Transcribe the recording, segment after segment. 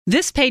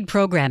This paid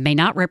program may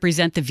not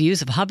represent the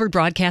views of Hubbard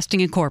Broadcasting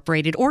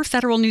Incorporated or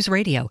Federal News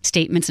Radio.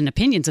 Statements and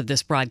opinions of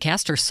this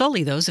broadcast are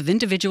solely those of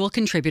individual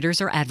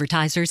contributors or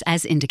advertisers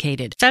as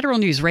indicated. Federal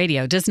News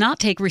Radio does not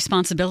take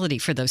responsibility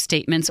for those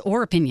statements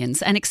or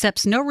opinions and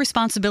accepts no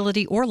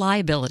responsibility or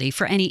liability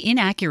for any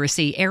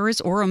inaccuracy, errors,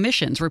 or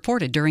omissions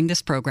reported during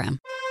this program.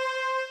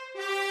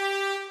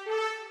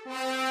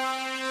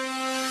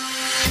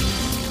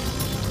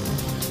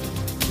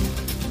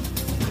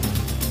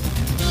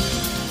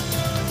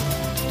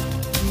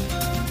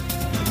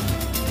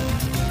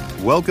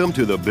 Welcome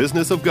to the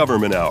Business of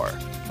Government Hour,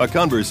 a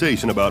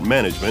conversation about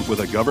management with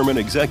a government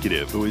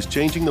executive who is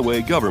changing the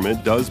way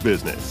government does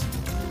business.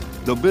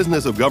 The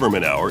Business of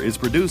Government Hour is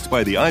produced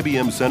by the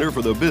IBM Center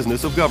for the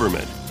Business of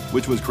Government,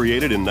 which was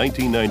created in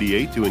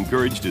 1998 to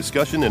encourage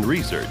discussion and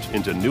research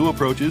into new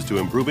approaches to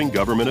improving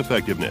government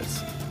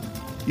effectiveness.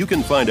 You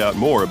can find out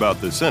more about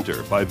the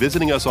center by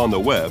visiting us on the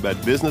web at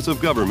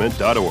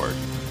businessofgovernment.org.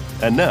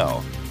 And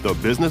now, the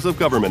Business of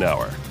Government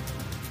Hour.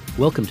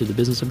 Welcome to the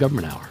Business of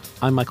Government Hour.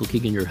 I'm Michael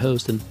Keegan, your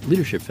host and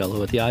Leadership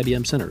Fellow at the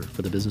IBM Center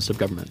for the Business of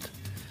Government.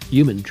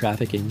 Human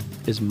trafficking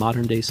is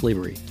modern-day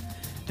slavery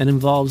and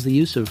involves the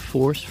use of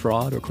force,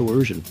 fraud, or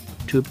coercion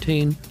to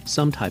obtain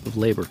some type of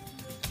labor.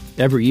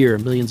 Every year,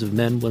 millions of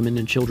men, women,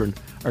 and children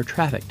are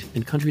trafficked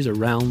in countries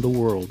around the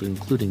world,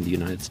 including the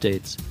United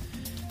States.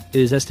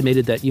 It is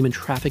estimated that human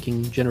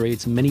trafficking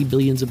generates many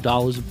billions of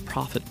dollars of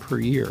profit per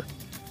year,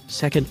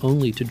 second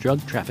only to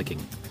drug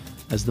trafficking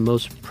as the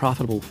most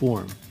profitable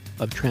form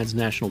of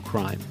transnational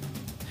crime.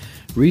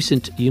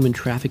 Recent human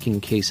trafficking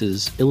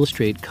cases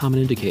illustrate common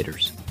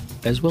indicators,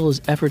 as well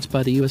as efforts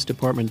by the U.S.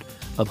 Department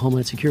of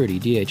Homeland Security,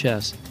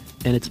 DHS,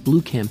 and its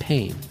Blue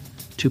Campaign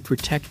to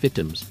protect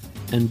victims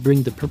and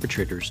bring the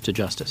perpetrators to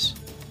justice.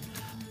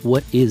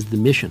 What is the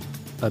mission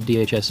of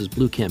DHS's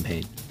Blue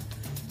Campaign?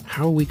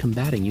 How are we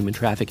combating human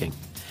trafficking?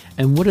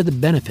 And what are the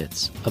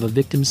benefits of a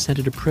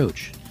victim-centered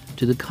approach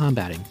to the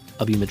combating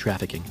of human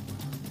trafficking?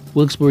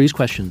 We'll explore these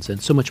questions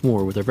and so much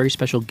more with our very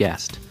special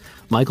guest,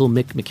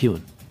 Mick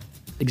McKeown,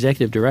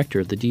 Executive Director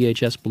of the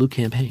DHS Blue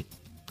Campaign.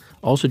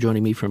 Also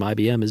joining me from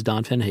IBM is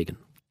Don Fenhagen.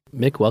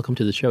 Mick, welcome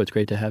to the show. It's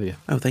great to have you.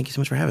 Oh, thank you so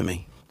much for having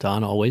me.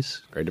 Don,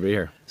 always. Great to be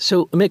here.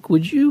 So, Mick,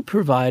 would you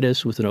provide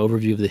us with an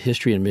overview of the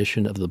history and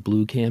mission of the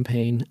Blue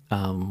Campaign?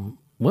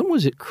 When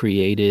was it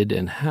created,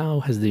 and how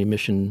has the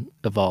mission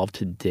evolved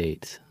to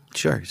date?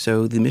 Sure.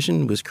 So the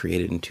mission was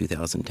created in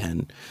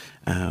 2010,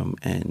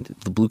 and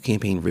the Blue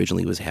Campaign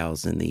originally was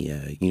housed in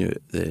the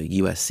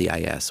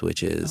USCIS,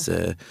 which is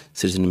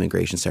Citizen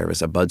Immigration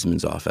Service, a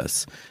Ombudsman's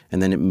office,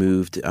 and then it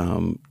moved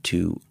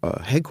to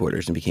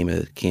headquarters and became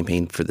a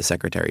campaign for the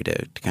secretary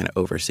to kind of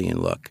oversee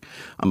and look.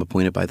 I'm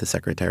appointed by the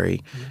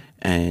secretary,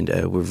 and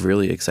we're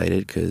really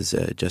excited because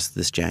just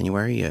this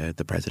January,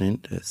 the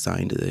president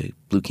signed the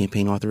Blue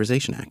Campaign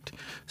Authorization Act.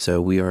 So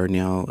we are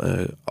now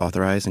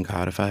authorized and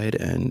codified,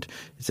 and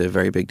it's a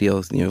very big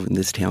deal. You know, in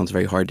this town, it's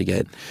very hard to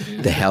get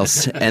the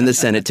House and the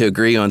Senate to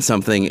agree on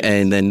something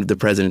and then the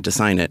president to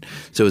sign it.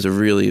 So it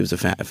was a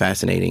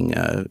fascinating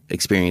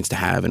experience to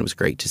have, and it was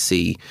great to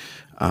see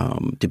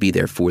to be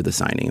there for the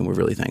signing. And we're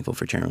really thankful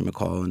for Chairman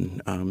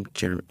McCall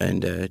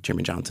and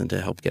Chairman Johnson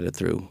to help get it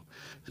through.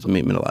 It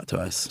meant a lot to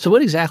us. So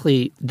what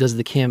exactly does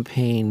the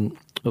campaign,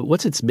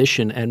 what's its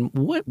mission, and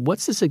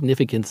what's the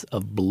significance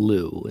of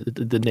Blue,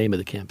 the name of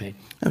the campaign?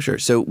 Oh, sure.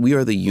 So we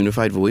are the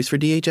unified voice for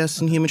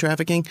DHS in human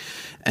trafficking.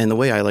 And the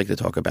way I like to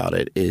talk about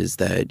it is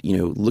that,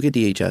 look at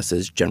DHS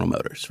as General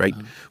Motors, right?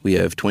 We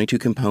have 22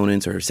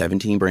 components or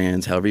 17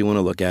 brands, however you want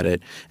to look at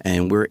it,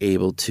 and we're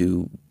able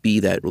to be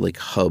that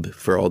hub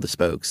for all the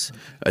spokes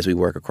as we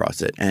work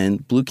across it.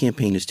 And Blue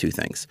Campaign is two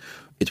things.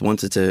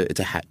 It's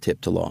a hat tip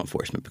to law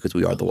enforcement because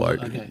we are the large,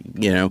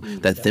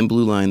 that thin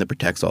blue line that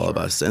protects all of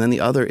us. And then the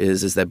other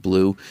is that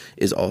blue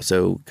is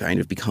also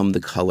kind of become the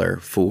color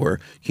for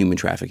human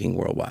trafficking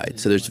worldwide.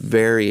 So there's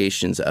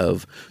variations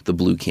of the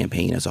Blue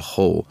Campaign as a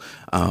whole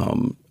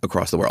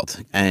across the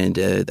world. And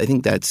I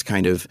think that's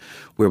kind of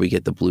where we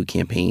get the Blue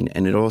Campaign.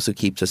 And it also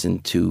keeps us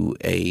into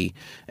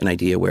an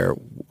idea where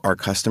our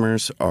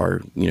customers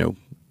are,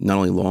 not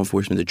only law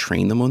enforcement to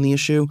train them on the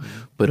issue,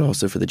 but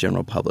also for the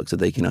general public so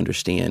they can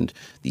understand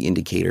the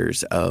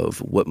indicators of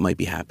what might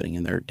be happening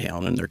in their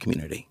town and their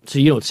community. So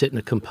you don't sit in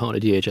a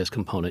DHS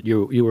component.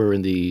 You were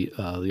in the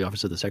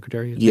Office of the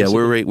Secretary? Yeah,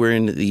 we're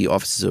in the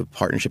Offices of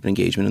Partnership and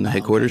Engagement in the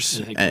headquarters.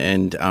 Okay.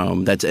 And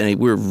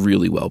we're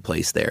really well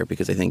placed there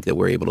because I think that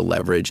we're able to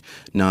leverage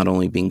not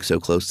only being so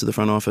close to the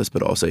front office,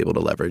 but also able to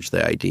leverage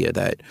the idea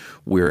that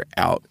we're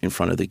out in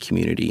front of the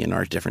community and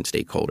our different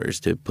stakeholders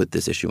to put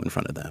this issue in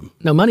front of them.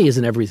 Now, money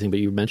isn't everything, but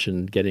you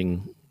mentioned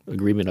getting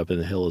agreement up in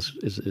the Hill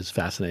is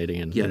fascinating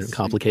and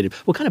complicated.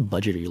 What kind of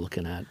budget are you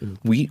looking at?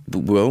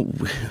 We'll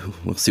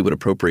see what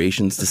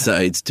appropriations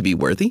decides to be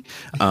worthy.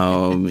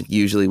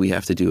 Usually we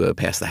have to do a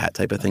pass the hat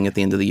type of thing at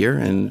the end of the year,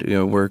 and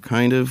we're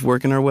kind of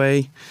working our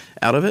way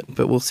out of it,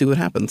 but we'll see what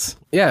happens.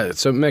 Yeah.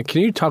 So, Mick,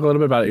 can you talk a little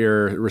bit about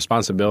your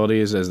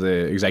responsibilities as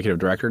the executive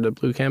director of the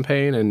Blue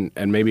Campaign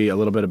and maybe a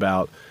little bit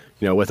about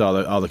with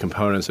all the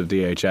components of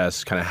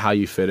DHS, kind of how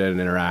you fit in and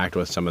interact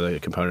with some of the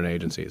component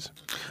agencies.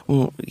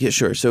 Well, yeah,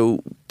 sure.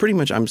 So pretty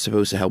much I'm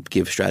supposed to help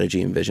give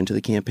strategy and vision to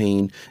the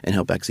campaign and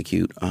help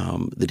execute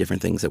the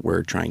different things that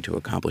we're trying to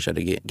accomplish at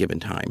a given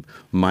time.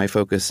 My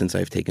focus since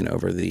I've taken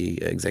over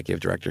the executive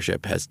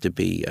directorship has to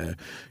be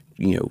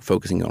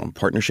focusing on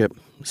partnership,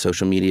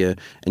 social media,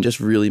 and just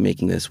really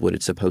making this what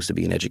it's supposed to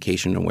be, an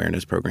education and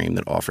awareness program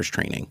that offers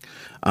training.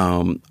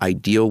 I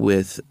deal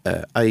with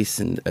ICE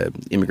and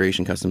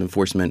Immigration, Customs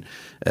Enforcement,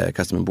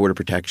 Customs and Border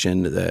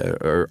Protection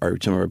are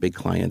some of our big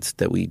clients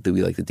that we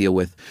like to deal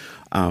with.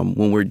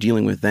 When we're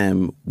dealing with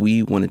them,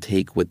 we want to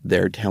take what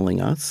they're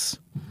telling us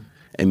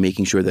and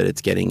making sure that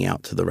it's getting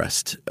out to the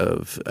rest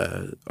of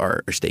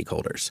our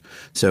stakeholders.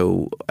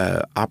 So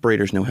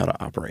operators know how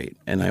to operate,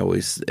 and I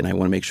want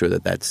to make sure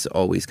that that's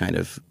always kind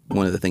of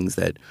one of the things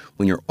that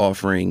when you're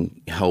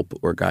offering help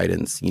or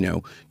guidance,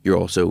 you're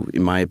also,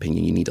 in my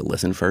opinion, you need to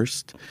listen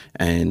first,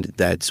 and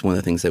that's one of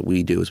the things that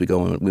we do is we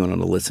went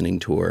on a listening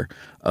tour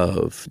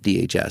of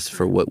DHS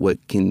for what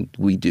can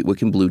we do, what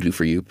can Blue do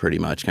for you, pretty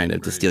much, kind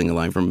of just stealing a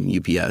line from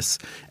UPS,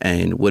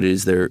 and what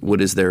is their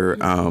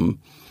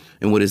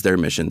and what is their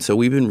mission. So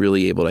we've been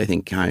really able to, I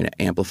think, kind of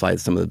amplify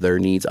some of their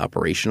needs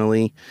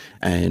operationally,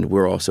 and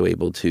we're also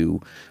able to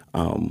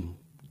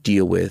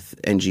deal with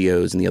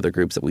NGOs and the other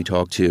groups that we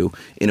talk to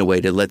in a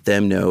way to let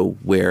them know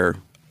where,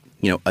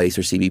 ICE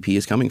or CBP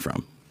is coming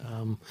from.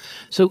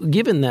 So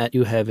given that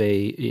you have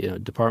a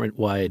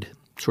department-wide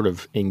sort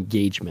of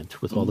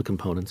engagement with all the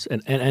components,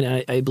 and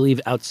I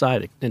believe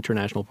outside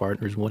international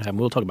partners and what have you,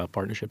 we'll talk about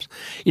partnerships.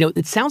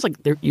 It sounds like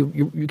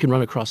you can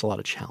run across a lot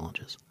of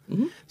challenges.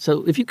 Mm-hmm.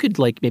 So if you could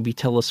maybe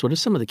tell us what are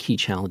some of the key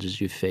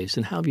challenges you've faced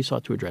and how have you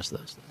sought to address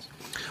those things?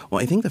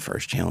 Well, I think the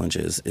first challenge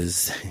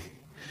is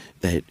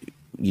that,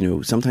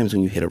 sometimes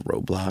when you hit a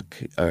roadblock,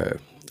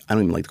 I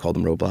don't even like to call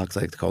them roadblocks.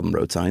 I like to call them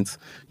road signs,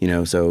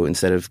 so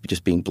instead of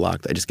just being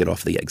blocked, I just get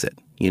off the exit,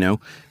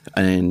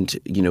 and,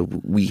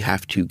 we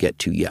have to get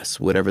to yes,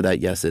 whatever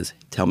that yes is,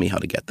 tell me how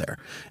to get there.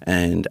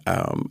 And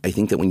I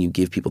think that when you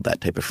give people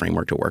that type of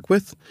framework to work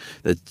with,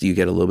 that you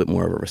get a little bit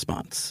more of a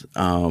response.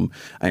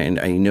 And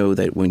I know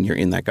that when you're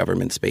in that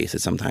government space,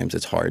 sometimes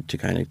it's hard to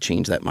kind of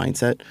change that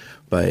mindset.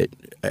 But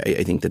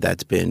I think that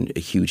that's been a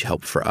huge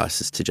help for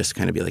us, is to just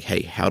kind of be like,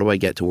 hey, how do I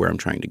get to where I'm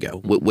trying to go?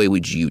 What way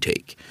would you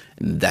take?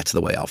 And that's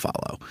the way I'll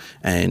follow.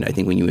 And I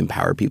think when you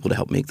empower people to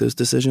help make those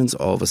decisions,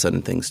 all of a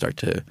sudden things start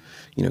to,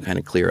 kind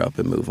of clear up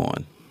and move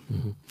on.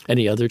 Mm-hmm.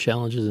 Any other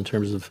challenges in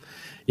terms of,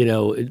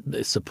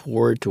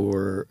 support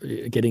or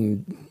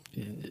getting,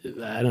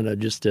 I don't know,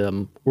 just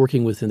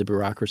working within the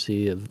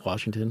bureaucracy of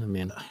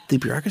Washington? The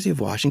bureaucracy of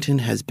Washington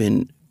has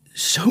been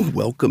so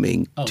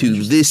welcoming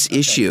to this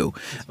issue.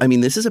 I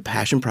mean, this is a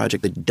passion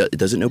project that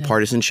doesn't know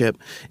partisanship.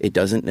 It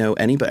doesn't know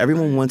but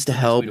everyone wants to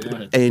help,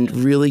 and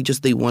really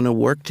just they want to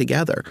work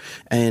together.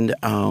 And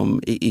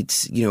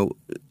it's,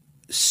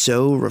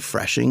 so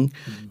refreshing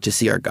to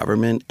see our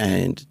government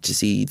and to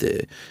see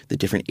the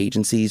different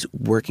agencies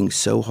working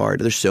so hard.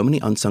 There's so many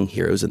unsung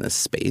heroes in this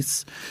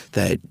space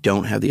that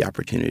don't have the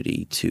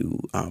opportunity to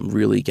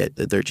really get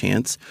their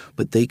chance,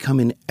 but they come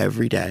in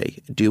every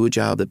day, do a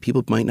job that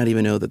people might not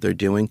even know that they're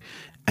doing,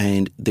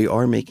 and they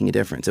are making a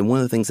difference. And one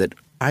of the things that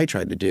I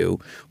tried to do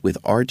with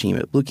our team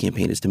at Blue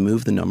Campaign is to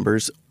move the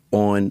numbers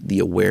on the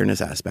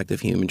awareness aspect of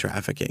human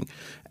trafficking,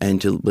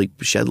 and to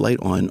shed light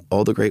on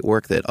all the great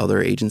work that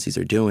other agencies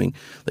are doing,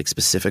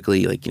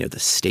 specifically the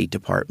State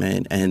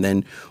Department. And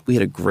then we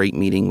had a great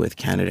meeting with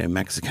Canada and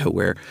Mexico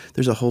where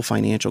there's a whole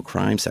financial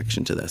crime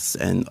section to this,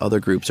 and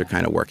other groups are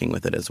kind of working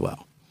with it as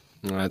well.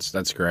 Well,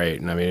 that's great.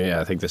 And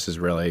I think this is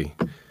really,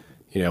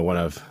 one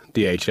of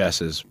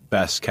DHS's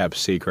best kept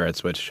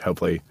secrets, which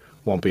hopefully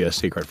won't be a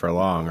secret for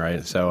long,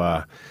 right?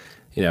 So,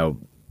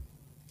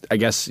 I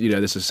guess,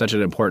 this is such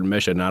an important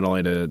mission, not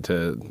only to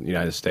the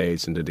United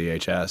States and to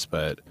DHS,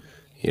 but,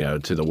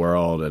 to the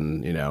world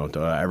and,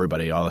 to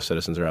everybody, all the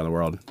citizens around the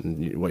world.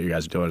 And what you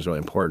guys are doing is really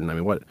important.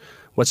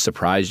 What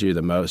surprised you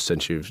the most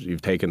since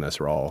you've taken this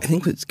role? I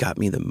think what's got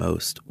me the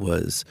most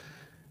was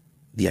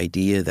the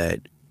idea that,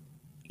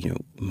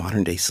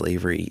 modern day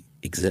slavery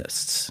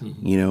exists.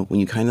 Mm-hmm. When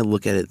you kind of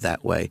look at it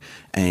that way,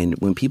 and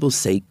when people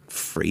say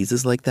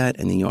phrases like that,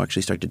 and then you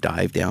actually start to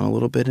dive down a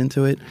little bit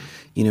into it,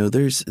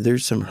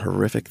 there's some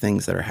horrific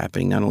things that are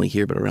happening not only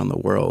here but around the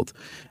world,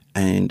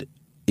 and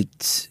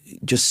it's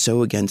just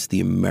so against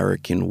the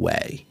American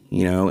way,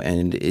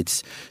 and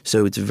it's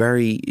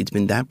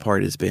been, that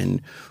part has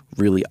been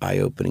really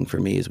eye-opening for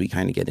me as we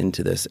kind of get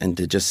into this, and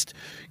to just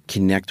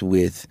connect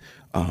with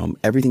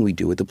everything we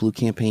do with the Blue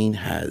Campaign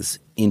has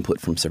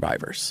input from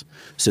survivors,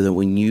 so that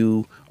when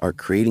you are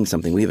creating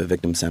something, we have a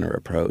victim-centered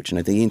approach, and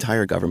I think the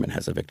entire government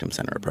has a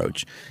victim-centered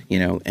approach,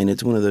 and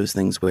it's one of those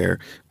things where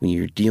when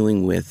you're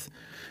dealing with,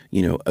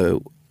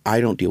 I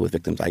don't deal with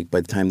victims.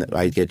 By the time that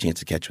I get a chance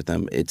to catch with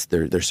them,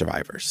 they're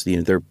survivors.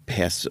 They're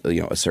past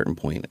a certain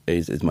point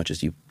as much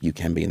as you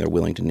can be, and they're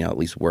willing to now at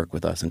least work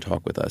with us and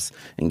talk with us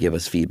and give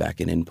us feedback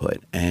and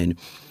input. And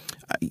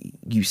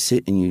you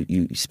sit and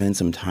you spend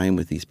some time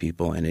with these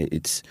people, and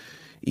it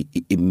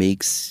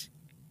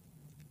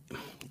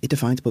it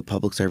defines what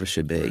public service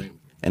should be. Right.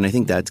 And I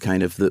think that's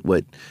kind of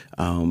what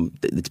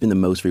it's been the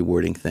most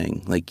rewarding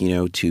thing,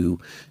 to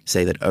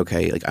say that,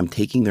 okay, I'm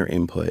taking their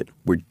input.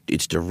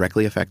 It's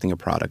directly affecting a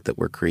product that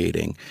we're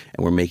creating,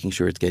 and we're making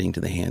sure it's getting to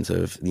the hands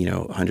of,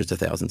 hundreds of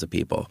thousands of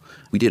people.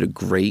 We did a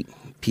great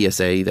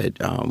PSA that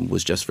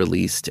was just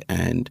released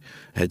and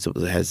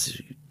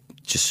has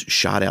just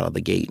shot out of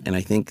the gate. And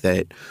I think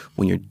that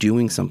when you're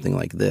doing something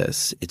like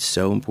this, it's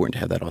so important to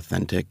have that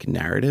authentic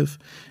narrative.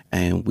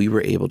 And we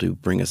were able to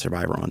bring a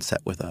survivor on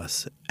set with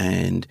us.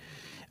 And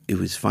it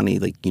was funny,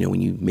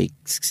 when you make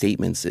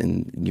statements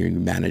in your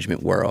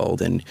management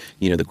world and,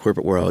 the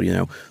corporate world,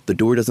 the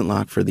door doesn't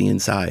lock for the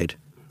inside.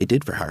 It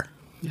did for her.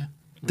 Yeah.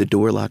 The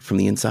door locked from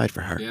the inside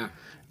for her. Yeah.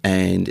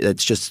 And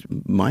that's just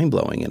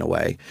mind-blowing in a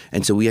way.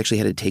 And so we actually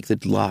had to take the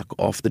lock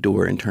off the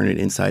door and turn it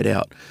inside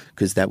out,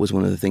 because that was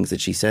one of the things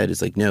that she said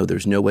is no,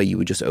 there's no way you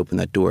would just open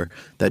that door.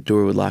 That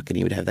door would lock and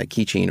he would have that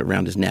keychain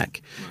around his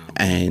neck. Wow.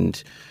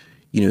 And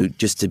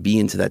just to be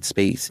into that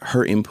space,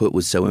 her input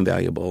was so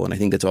invaluable. And I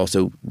think that's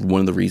also one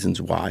of the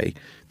reasons why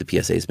the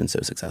PSA has been so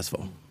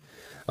successful.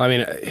 I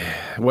mean,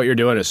 what you're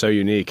doing is so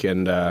unique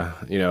and,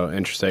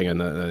 interesting. And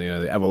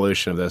the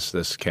evolution of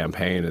this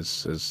campaign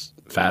is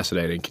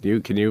fascinating.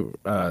 Can you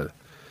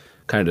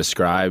kind of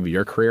describe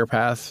your career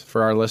path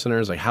for our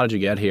listeners? How did you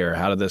get here?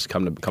 How did this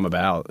come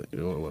about?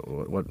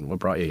 What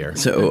brought you here?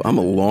 So I'm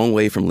a long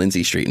way from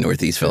Lindsay Street,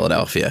 Northeast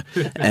Philadelphia.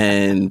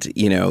 And,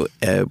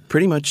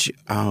 pretty much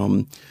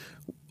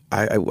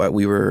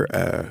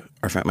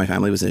my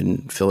family was in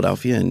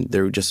Philadelphia, and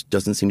there just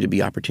doesn't seem to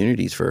be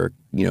opportunities for,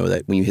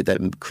 that when you hit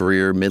that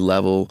career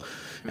mid-level,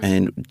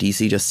 and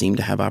DC just seemed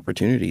to have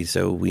opportunities.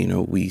 So,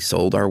 we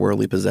sold our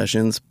worldly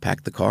possessions,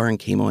 packed the car, and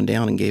came on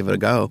down and gave it a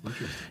go.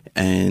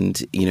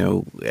 And,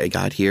 I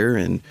got here,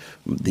 and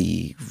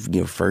the,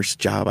 first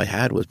job I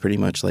had was pretty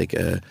much like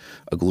a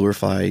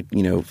glorified,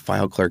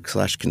 file clerk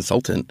 /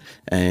 consultant.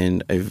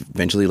 And it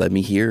eventually led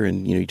me here,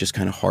 and, just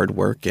kind of hard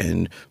work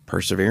and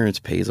perseverance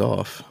pays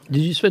off.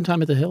 Did you spend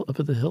time up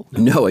at the Hill?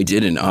 No, I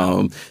didn't.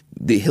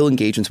 The Hill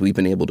engagements we've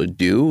been able to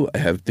do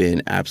have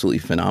been absolutely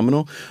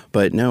phenomenal.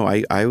 But no,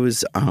 I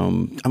was,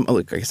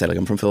 like I said,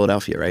 I'm from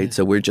Philadelphia, right?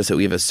 Yeah. So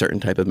we have a certain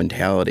type of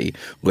mentality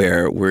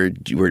where we're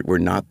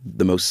not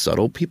the most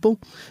subtle people,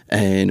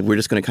 and we're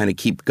just going to kind of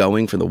keep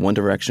going for the one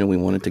direction we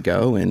wanted to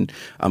go. And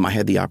I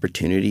had the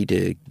opportunity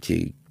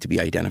to be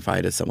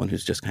identified as someone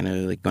who's just kind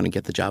of going to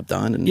get the job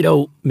done. And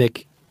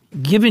Mick,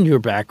 given your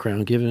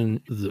background,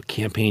 given the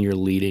campaign you're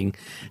leading,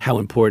 how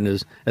important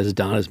is, as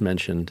Don has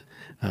mentioned,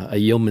 a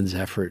yeoman's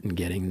effort in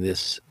getting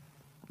this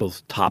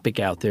both topic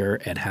out there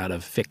and how to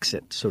fix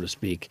it, so to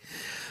speak.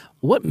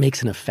 What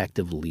makes an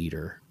effective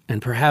leader?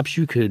 And perhaps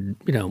you could,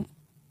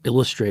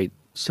 illustrate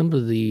some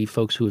of the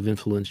folks who have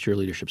influenced your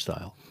leadership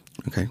style.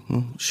 Okay,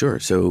 well, sure.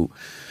 So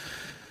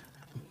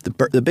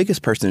the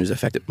biggest person who's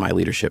affected my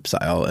leadership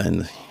style,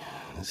 and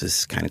this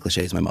is kind of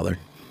cliche, is my mother.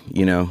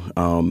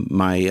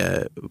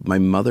 My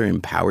mother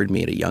empowered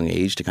me at a young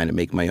age to kind of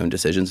make my own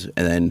decisions,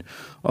 and then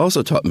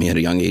also taught me at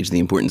a young age the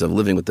importance of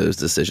living with those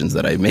decisions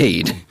that I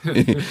made.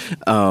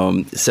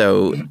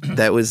 So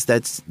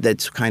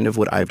that's kind of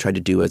what I've tried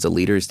to do as a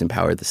leader, is to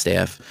empower the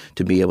staff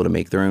to be able to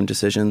make their own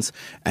decisions,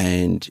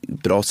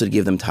 but also to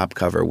give them top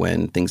cover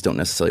when things don't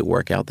necessarily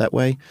work out that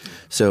way.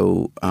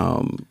 So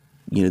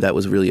that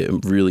was really a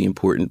really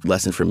important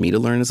lesson for me to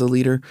learn as a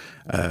leader.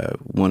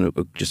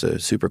 Just a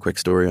super quick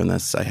story on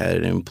this. I had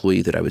an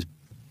employee that I was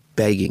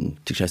begging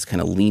to just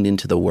kind of lean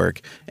into the work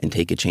and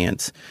take a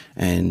chance.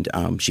 And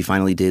she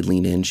finally did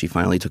lean in. She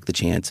finally took the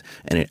chance,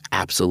 and it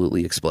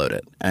absolutely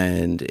exploded.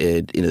 And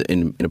it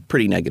in a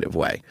pretty negative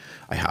way.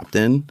 I hopped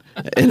in,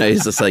 and I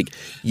was just like,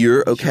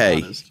 "You're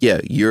okay.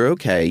 Yeah, you're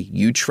okay.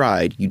 You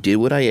tried. You did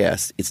what I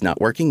asked. It's not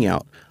working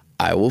out.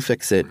 I will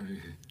fix it.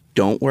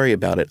 Don't worry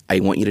about it. I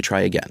want you to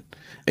try again."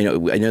 I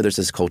know there's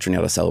this culture now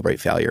to celebrate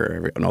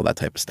failure and all that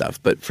type of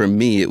stuff. But for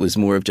me, it was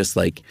more of just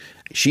like,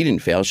 she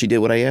didn't fail. She did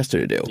what I asked her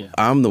to do. Yeah.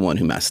 I'm the one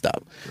who messed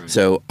up. Right.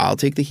 So I'll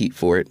take the heat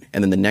for it.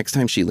 And then the next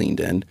time she leaned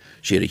in,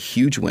 she had a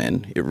huge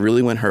win. It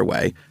really went her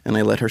way. And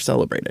I let her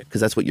celebrate it, because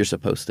that's what you're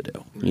supposed to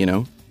do,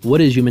 What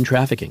is human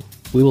trafficking?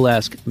 We will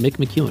ask Mick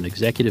McKeown,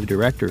 Executive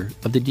Director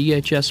of the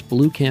DHS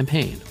Blue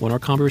Campaign, when our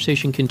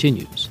conversation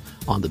continues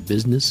on the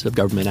Business of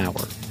Government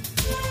Hour.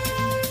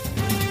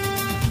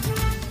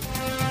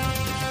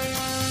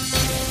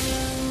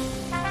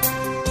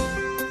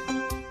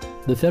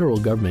 The federal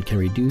government can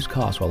reduce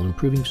costs while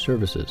improving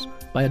services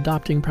by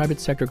adopting private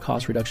sector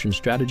cost reduction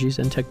strategies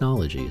and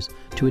technologies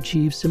to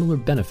achieve similar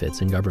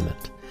benefits in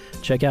government.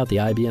 Check out the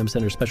IBM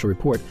Center Special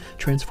Report,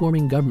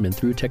 Transforming Government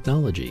Through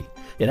Technology.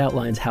 It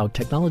outlines how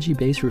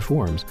technology-based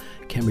reforms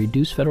can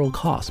reduce federal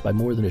costs by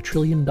more than $1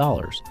 trillion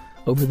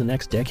over the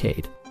next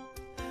decade.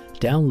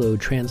 Download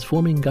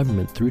Transforming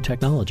Government Through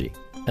Technology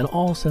and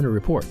all Center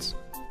reports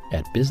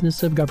at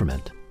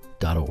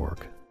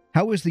businessofgovernment.org.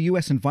 How is the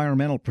U.S.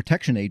 Environmental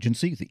Protection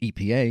Agency, the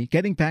EPA,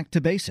 getting back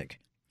to basic?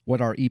 What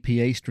are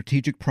EPA's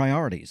strategic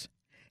priorities?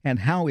 And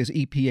how is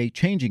EPA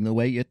changing the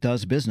way it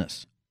does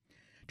business?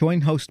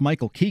 Join host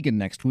Michael Keegan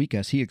next week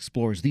as he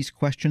explores these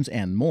questions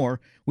and more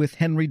with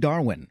Henry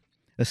Darwin,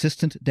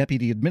 Assistant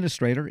Deputy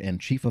Administrator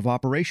and Chief of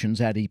Operations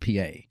at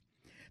EPA.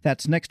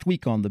 That's next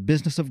week on the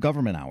Business of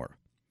Government Hour.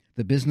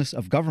 The Business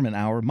of Government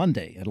Hour,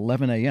 Monday at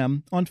 11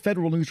 a.m. on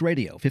Federal News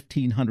Radio,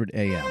 1500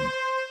 a.m.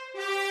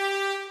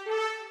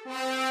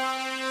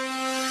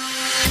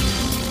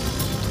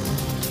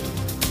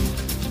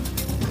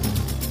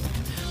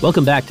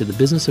 Welcome back to the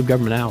Business of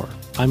Government Hour.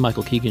 I'm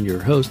Michael Keegan,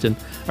 your host, and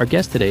our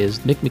guest today is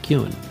Mick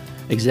McKeown,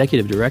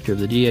 Executive Director of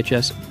the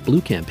DHS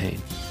Blue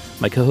Campaign.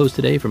 My co-host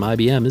today from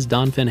IBM is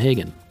Don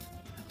Fenhagen.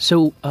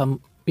 So,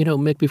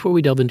 Mick, before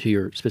we delve into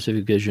your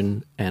specific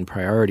vision and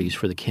priorities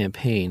for the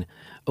campaign,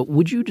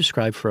 would you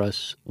describe for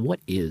us what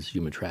is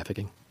human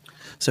trafficking?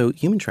 So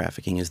human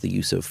trafficking is the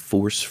use of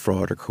force,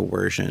 fraud, or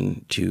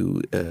coercion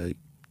to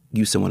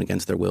use someone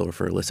against their will or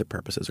for illicit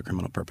purposes or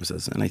criminal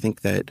purposes. And I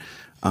think that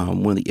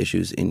one of the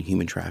issues in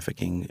human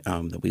trafficking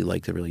that we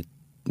like to really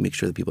make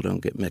sure that people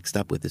don't get mixed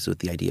up with is with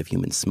the idea of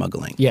human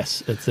smuggling.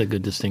 Yes, that's a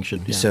good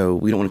distinction. Yeah. So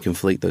we don't want to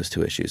conflate those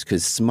two issues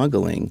because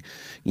smuggling,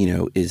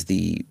 is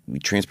the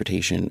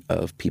transportation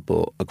of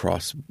people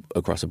across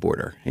a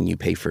border, and you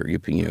pay for you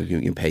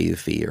pay the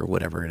fee or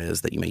whatever it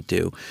is that you may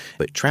do.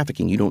 But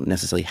trafficking, you don't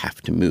necessarily have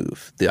to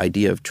move. The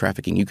idea of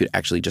trafficking, you could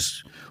actually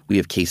we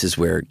have cases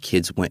where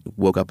kids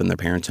woke up in their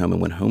parents' home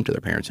and went home to their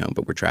parents' home,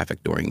 but were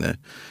trafficked during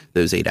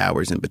those 8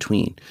 hours in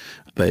between.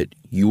 But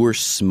your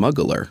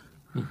smuggler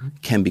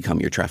can become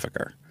your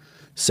trafficker.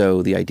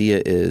 So the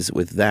idea is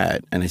with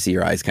that, and I see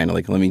your eyes kind of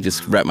like, let me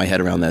just wrap my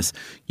head around this.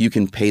 You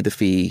can pay the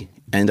fee,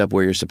 end up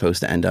where you're supposed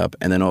to end up,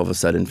 and then all of a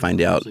sudden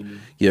find out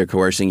they're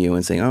coercing you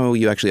and saying, oh,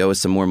 you actually owe us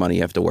some more money,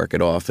 you have to work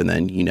it off, and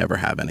then you never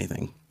have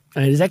anything.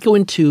 And does that go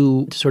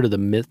into sort of the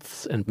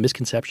myths and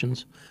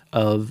misconceptions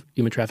of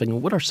human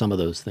trafficking? What are some of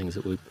those things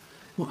that would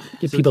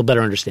give people a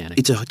better understanding?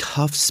 It's a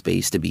tough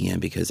space to be in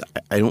because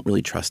I don't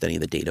really trust any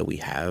of the data we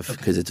have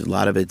because a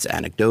lot of it's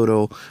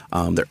anecdotal.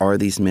 There are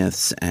these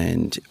myths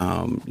and,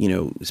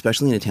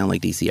 especially in a town like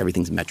D.C.,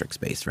 everything's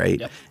metrics-based, right?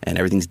 Yep. And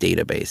everything's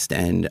data-based.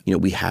 And,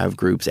 we have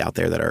groups out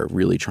there that are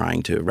really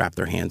trying to wrap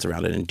their hands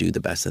around it and do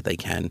the best that they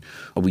can.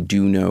 We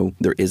do know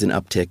there is an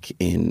uptick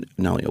in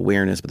not only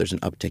awareness, but there's an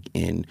uptick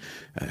in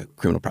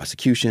criminal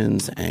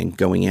prosecutions and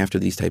going after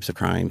these types of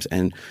crimes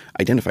and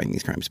identifying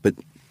these crimes. But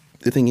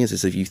the thing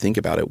is if you think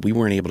about it, we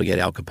weren't able to get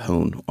Al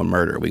Capone on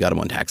murder. We got him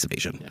on tax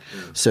evasion. Yeah.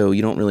 So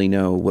you don't really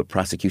know what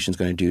prosecution's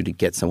going to do to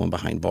get someone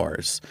behind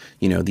bars.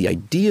 The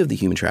idea of the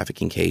human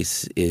trafficking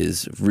case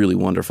is really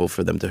wonderful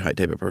for them to type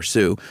of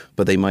pursue,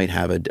 but they might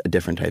have a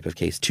different type of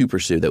case to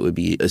pursue that would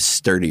be a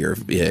sturdier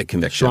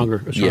conviction.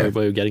 Stronger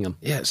way of getting them.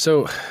 Yeah.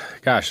 So,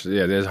 gosh,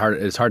 yeah,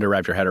 it's hard to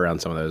wrap your head around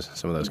some of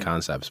those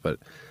concepts, but.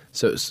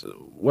 So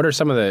what are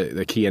some of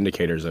the key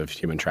indicators of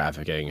human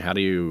trafficking? How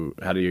do you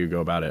go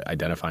about it,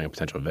 identifying a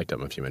potential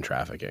victim of human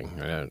trafficking?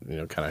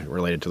 Kind of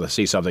related to the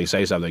See Something,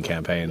 Say Something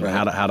campaign.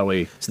 Right. How do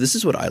we? So this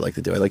is what I like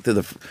to do. I like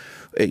to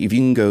if you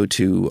can go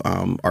to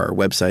our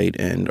website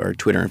and our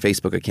Twitter and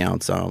Facebook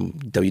accounts,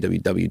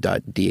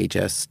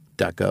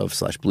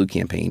 www.dhs.gov/Blue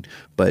Campaign.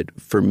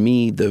 But for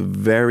me, the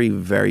very,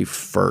 very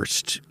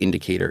first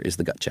indicator is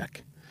the gut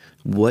check.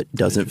 What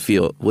doesn't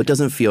feel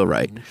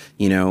right?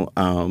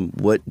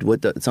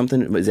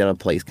 Something is out of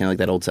place, kind of like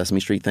that old Sesame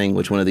Street thing.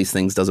 Which one of these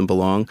things doesn't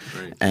belong?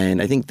 Right.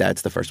 And I think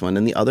that's the first one.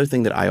 And the other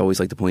thing that I always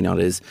like to point out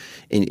is,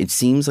 and it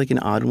seems like an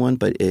odd one,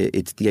 but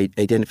it's the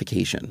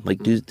identification.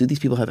 Like, do these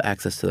people have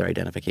access to their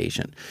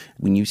identification?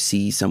 When you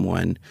see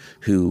someone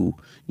who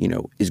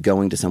is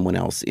going to someone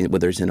else,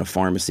 whether it's in a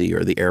pharmacy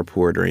or the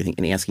airport or anything,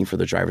 and asking for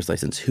their driver's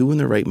license, who in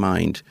their right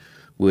mind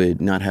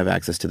would not have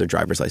access to their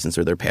driver's license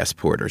or their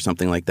passport or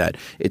something like that?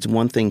 It's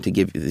one thing to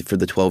give for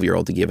the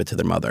 12-year-old to give it to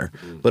their mother.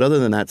 But other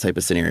than that type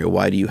of scenario,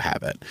 why do you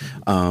have it?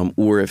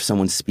 Or if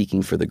someone's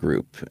speaking for the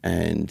group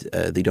and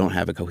they don't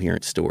have a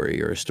coherent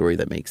story or a story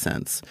that makes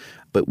sense.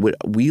 But what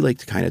we like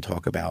to kind of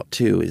talk about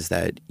too is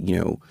that,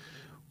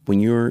 when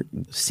you're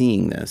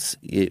seeing this,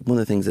 one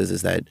of the things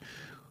is that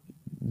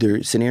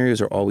their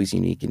scenarios are always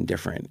unique and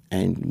different.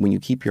 And when you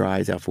keep your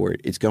eyes out for it,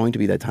 it's going to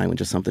be that time when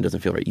just something doesn't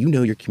feel right. You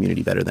know your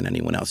community better than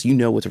anyone else. You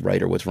know what's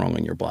right or what's wrong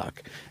on your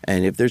block.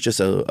 And if there's just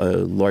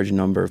a large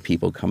number of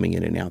people coming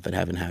in and out that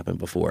haven't happened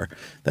before,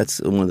 that's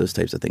one of those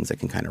types of things that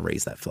can kind of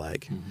raise that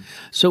flag. Mm-hmm.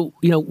 So,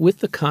 with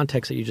the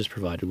context that you just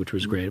provided, which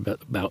was great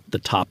about the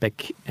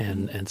topic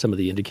and some of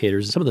the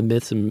indicators, some of the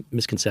myths and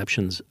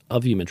misconceptions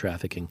of human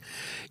trafficking,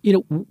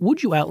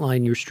 would you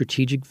outline your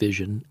strategic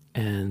vision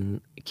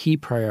and key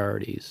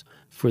priorities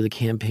for the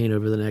campaign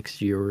over the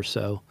next year or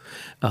so?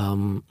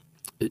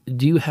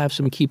 Do you have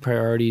some key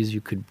priorities you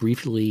could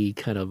briefly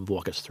kind of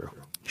walk us through?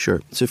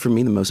 Sure. So for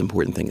me, the most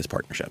important thing is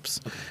partnerships.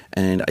 Okay.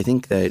 And I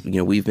think that,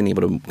 we've been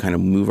able to kind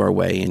of move our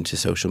way into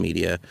social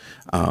media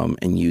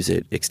and use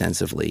it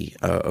extensively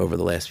over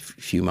the last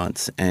few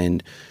months.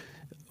 And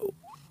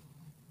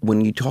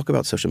when you talk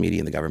about social media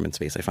in the government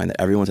space, I find that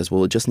everyone says,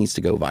 well, it just needs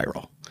to go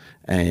viral.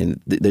 And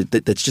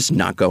that's just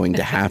not going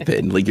to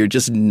happen. Like, you're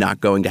just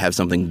not going to have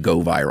something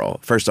go viral.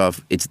 First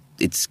off,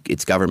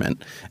 it's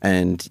government.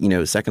 And,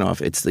 second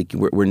off, it's like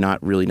we're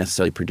not really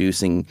necessarily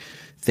producing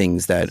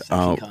things that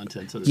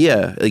content, so to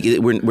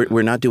speak.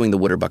 we're not doing the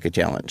water bucket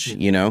challenge,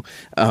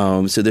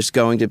 so there's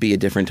going to be a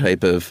different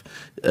type of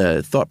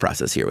thought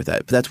process here with that.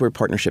 But that's where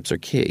partnerships are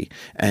key.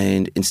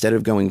 And instead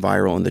of going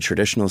viral in the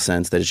traditional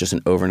sense that it's just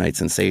an overnight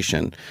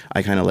sensation,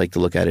 I kind of like to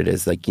look at it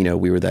as like,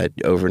 we were that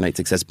overnight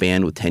success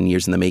band with 10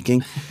 years in the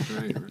making.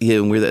 Right.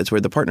 And that's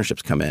where the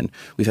partnerships come in.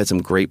 We've had some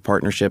great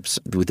partnerships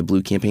with the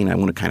Blue Campaign. I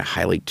want to kind of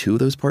highlight two of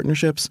those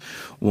partnerships.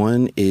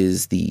 One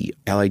is the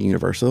Allied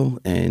Universal,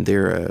 and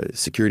they're a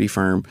security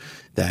firm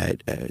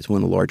that is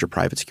one of the larger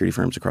private security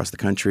firms across the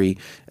country.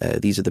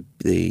 These are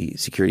the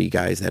security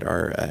guys that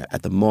are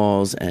at the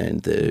malls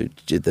and the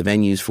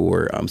venues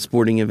for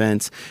sporting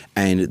events,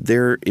 and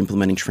they're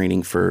implementing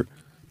training for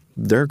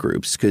their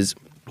groups because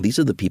these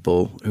are the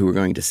people who are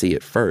going to see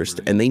it first,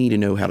 right. And they need to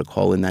know how to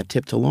call in that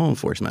tip to law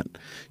enforcement,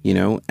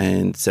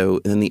 And so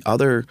then we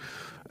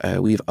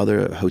have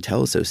other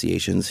hotel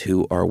associations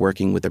who are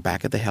working with their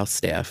back at the house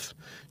staff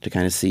to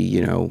kind of see,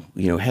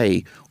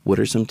 hey, what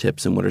are some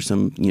tips and what are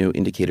some,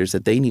 indicators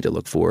that they need to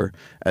look for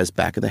as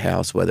back of the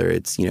house, whether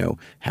it's,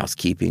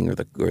 housekeeping or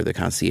the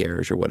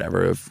concierge or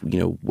whatever of,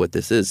 what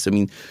this is. I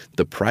mean,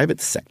 the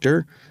private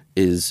sector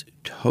is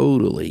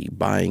totally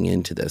buying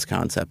into this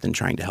concept and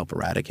trying to help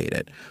eradicate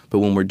it. But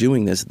when we're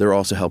doing this, they're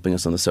also helping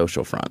us on the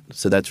social front.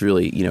 So that's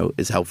really,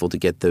 is helpful to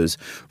get those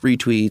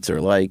retweets or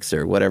likes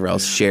or whatever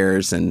else,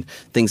 shares and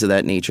things of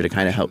that nature to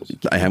kind of help.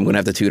 I'm going to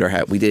have to toot our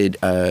hat. We did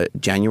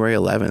January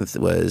 11th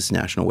was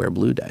National Wear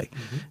Blue Day.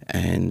 Mm-hmm.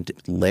 And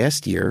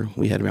last year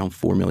we had around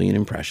 4 million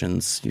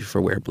impressions for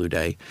Wear Blue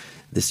Day.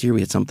 This year we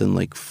had something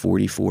like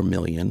 44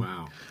 million.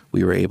 Wow.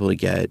 We were able to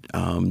get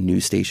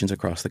news stations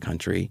across the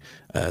country.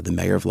 The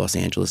mayor of Los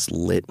Angeles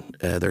lit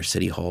their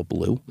city hall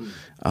blue.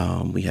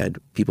 We had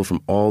people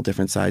from all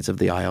different sides of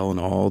the aisle and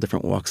all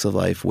different walks of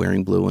life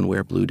wearing blue and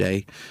Wear Blue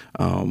Day.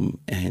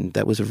 And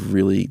that was a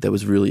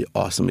really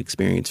awesome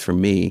experience for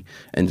me,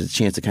 and the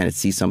chance to kind of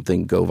see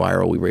something go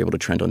viral. We were able to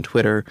trend on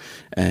Twitter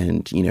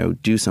and,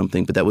 do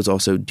something. But that was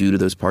also due to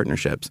those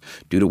partnerships,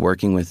 due to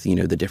working with,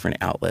 the different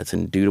outlets,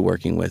 and due to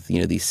working with,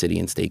 these city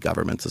and state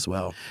governments as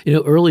well.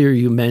 Earlier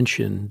you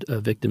mentioned a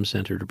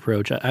victim-centered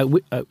approach. I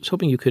was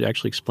hoping you could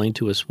actually explain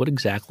to us what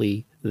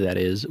exactly that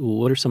is.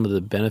 What are some of the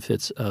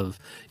benefits of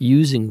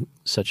using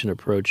such an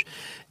approach?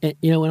 And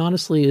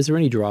honestly, is there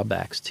any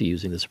drawbacks to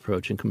using this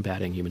approach in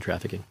combating human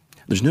trafficking?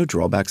 There's no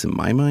drawbacks in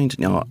my mind.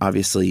 Now,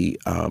 obviously,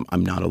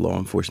 I'm not a law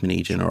enforcement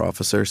agent or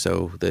officer,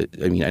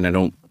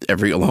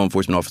 every law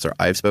enforcement officer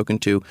I've spoken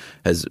to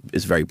is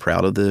very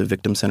proud of the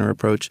victim-centered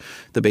approach.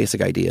 The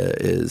basic idea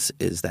is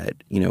that,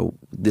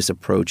 this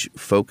approach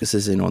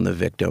focuses in on the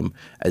victim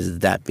as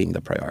that being the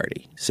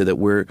priority. So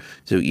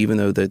even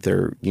though that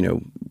they're,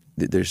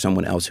 there's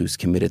someone else who's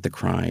committed the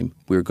crime,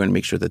 we're going to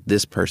make sure that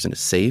this person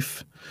is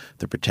safe,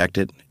 they're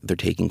protected, they're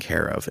taken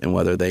care of. And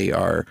whether they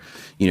are,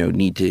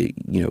 need to,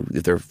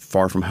 if they're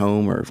far from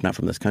home or if not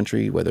from this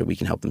country, whether we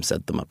can help them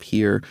set them up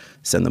here,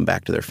 send them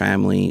back to their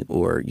family,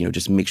 or,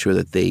 just make sure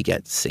that they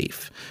get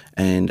safe.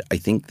 And I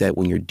think that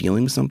when you're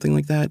dealing with something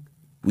like that,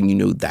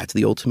 when that's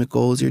the ultimate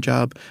goal is your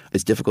job,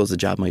 as difficult as the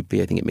job might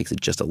be, I think it makes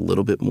it just a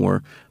little bit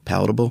more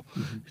palatable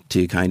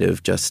to kind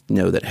of just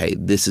know that, hey,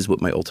 this is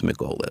what my ultimate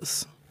goal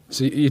is.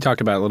 So you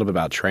talked about a little bit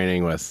about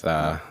training with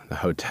the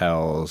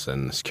hotels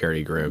and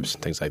security groups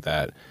and things like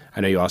that.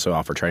 I know you also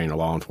offer training to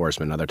law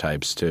enforcement and other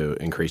types to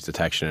increase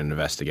detection and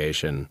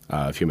investigation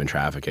of human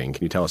trafficking.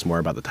 Can you tell us more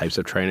about the types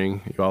of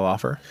training you all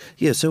offer?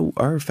 Yeah, so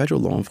our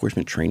Federal Law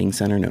Enforcement Training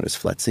Center, known as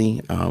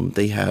FLETC,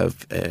 they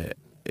have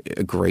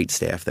a great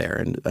staff there.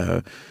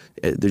 And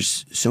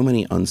there's so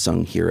many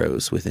unsung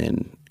heroes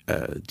within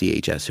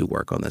DHS who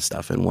work on this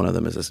stuff. And one of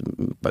them is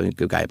a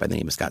guy by the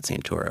name of Scott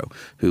Santoro,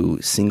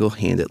 who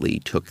single-handedly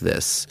took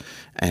this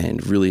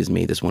and really has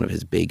made this one of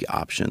his big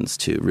options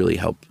to really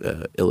help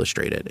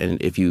illustrate it.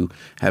 And if you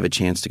have a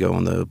chance to go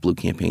on the Blue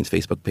Campaign's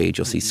Facebook page,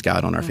 you'll see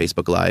Scott on our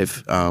Facebook Live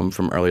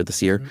from earlier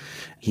this year.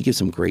 He gives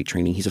some great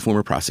training. He's a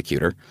former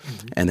prosecutor,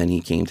 and then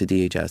he came to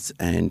DHS.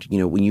 And,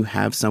 when you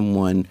have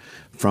someone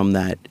from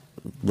that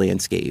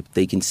landscape,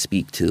 they can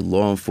speak to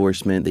law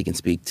enforcement, they can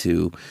speak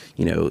to,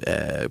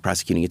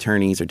 prosecuting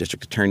attorneys or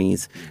district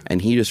attorneys,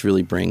 and he just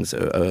really brings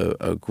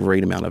a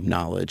great amount of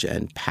knowledge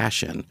and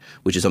passion,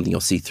 which is something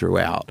you'll see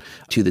throughout,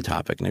 to the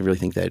topic. And I really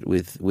think that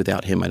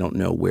without him, I don't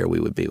know where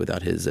we would be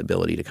without his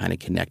ability to kind of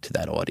connect to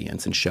that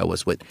audience and show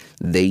us what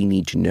they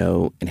need to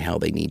know and how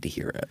they need to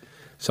hear it.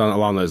 So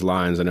along those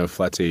lines, I know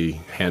FLETC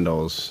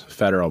handles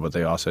federal, but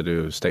they also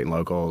do state and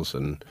locals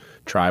and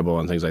tribal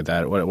and things like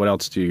that. What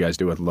else do you guys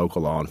do with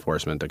local law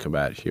enforcement to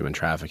combat human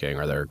trafficking?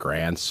 Are there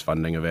grants,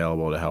 funding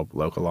available to help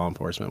local law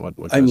enforcement? What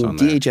goes on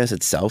there? DHS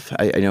itself,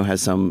 I know,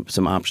 has some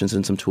options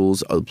and some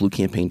tools. Blue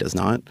Campaign does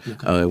not.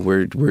 Okay.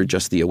 We're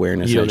just the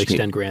awareness. You don't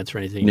extend grants or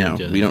anything? No,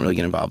 we don't really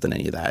get involved in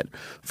any of that.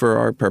 For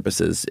our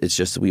purposes, it's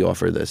just we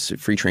offer this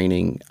free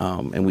training,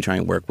 and we try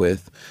and work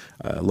with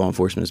law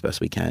enforcement as best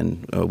we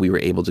can. We were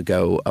able to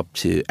go up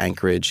to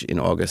Anchorage in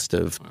August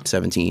of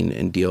 2017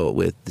 and deal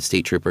with the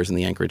state troopers and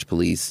the Anchorage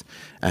police,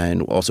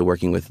 and also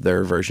working with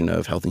their version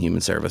of Health and Human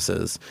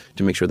Services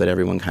to make sure that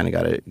everyone kind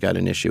of got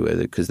an issue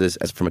with it. Because this,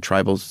 as from a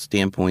tribal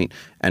standpoint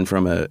and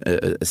from a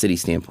city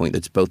standpoint,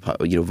 that's both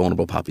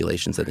vulnerable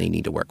populations that they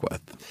need to work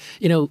with.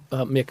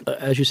 Mick,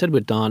 as you said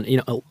with Don,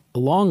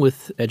 along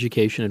with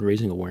education and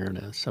raising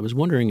awareness, I was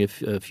wondering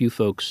if a few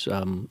folks,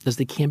 does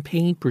the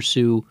campaign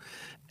pursue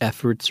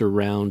efforts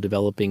around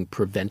developing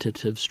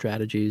preventative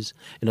strategies?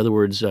 In other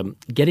words,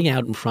 getting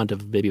out in front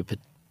of maybe a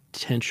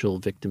potential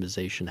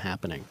victimization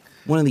happening.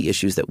 One of the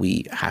issues that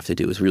we have to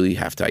do is really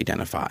have to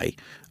identify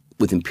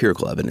with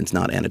empirical evidence,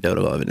 not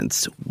anecdotal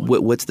evidence,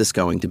 what's this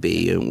going to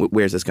be and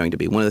where's this going to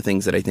be? One of the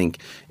things that I think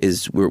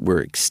is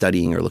we're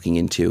studying or looking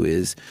into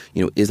is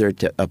there an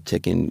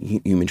uptick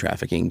in human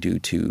trafficking due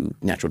to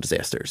natural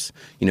disasters?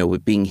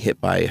 With being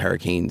hit by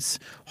hurricanes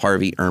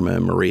Harvey, Irma,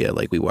 and Maria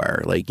like we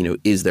were,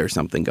 is there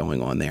something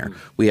going on there?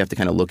 We have to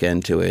kind of look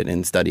into it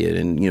and study it.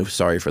 And,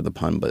 sorry for the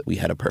pun, but we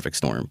had a perfect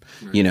storm,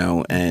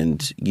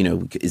 and,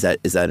 is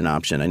that an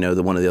option? I know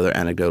that one of the other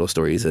anecdotal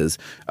stories is,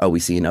 we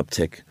see an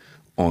uptick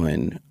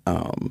on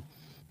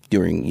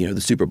during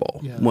the Super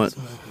Bowl.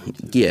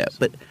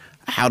 But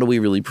how do we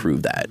really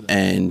prove that?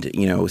 And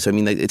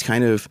it's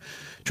kind of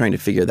trying to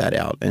figure that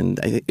out. And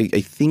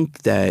I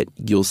think that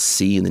you'll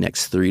see in the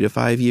next 3 to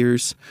 5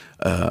 years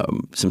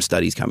some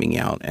studies coming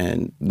out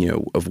and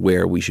of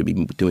where we should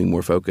be doing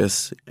more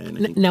focus.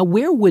 Now,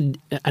 where would,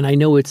 and I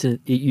know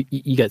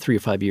you got 3 or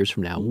 5 years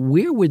from now,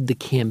 where would the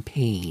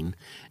campaign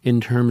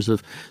in terms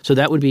of, so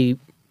that would be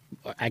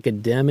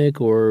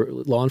academic or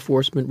law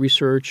enforcement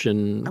research?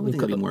 And I would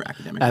think it'd be more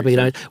academic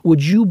research.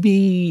 Would you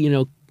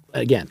be,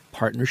 again,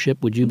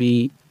 partnership, would you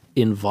be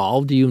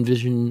involved? Do you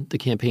envision the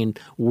campaign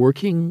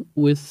working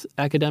with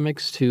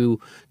academics to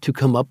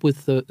come up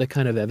with the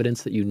kind of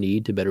evidence that you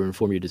need to better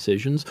inform your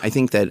decisions? I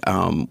think that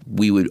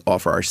we would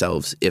offer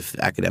ourselves if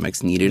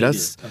academics needed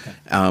us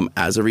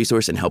as a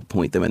resource and help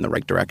point them in the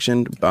right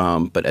direction.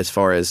 But as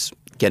far as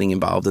getting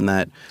involved in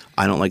that,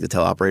 I don't like to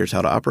tell operators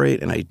how to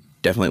operate, and I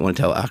definitely want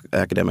to tell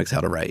academics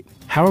how to write.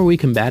 How are we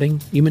combating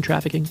human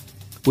trafficking?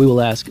 We will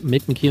ask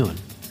Mick McKeown,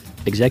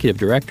 Executive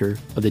Director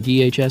of the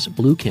DHS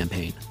Blue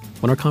Campaign,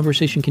 when our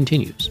conversation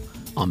continues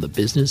on the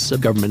Business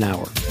of Government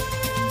Hour.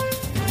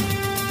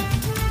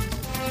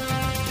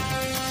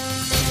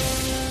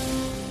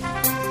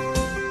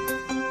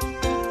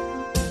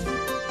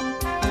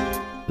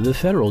 The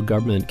federal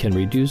government can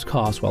reduce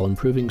costs while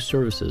improving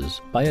services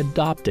by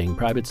adopting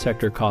private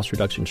sector cost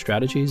reduction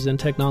strategies and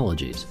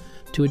technologies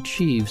to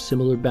achieve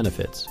similar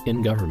benefits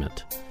in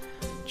government.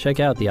 Check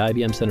out the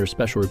IBM Center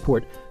Special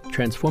Report,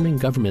 Transforming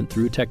Government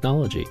Through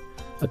Technology,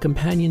 a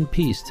companion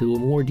piece to a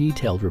more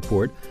detailed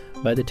report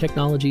by the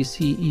Technology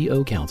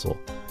CEO Council.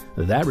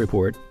 That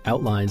report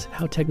outlines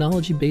how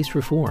technology-based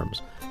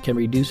reforms can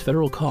reduce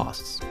federal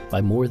costs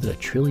by more than $1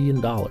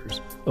 trillion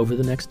over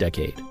the next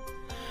decade.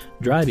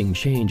 Driving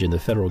change in the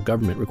federal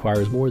government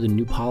requires more than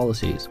new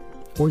policies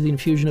or the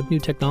infusion of new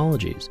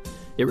technologies.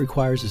 It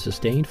requires a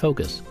sustained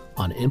focus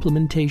on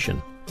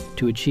implementation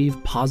to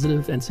achieve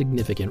positive and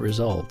significant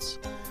results.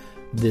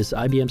 This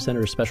IBM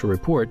Center Special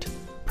Report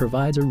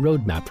provides a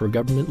roadmap for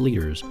government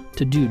leaders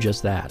to do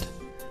just that.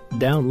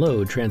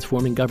 Download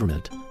Transforming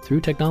Government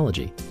Through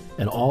Technology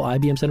and all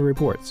IBM Center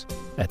reports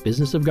at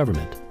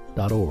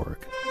businessofgovernment.org.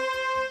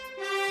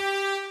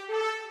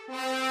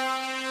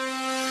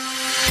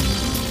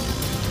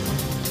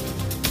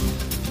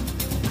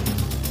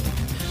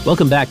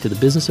 Welcome back to the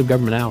Business of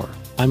Government Hour.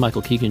 I'm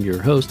Michael Keegan,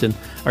 your host, and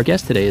our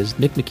guest today is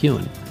Mick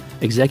McKeown,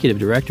 Executive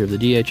Director of the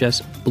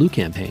DHS Blue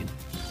Campaign.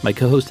 My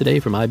co-host today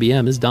from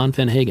IBM is Don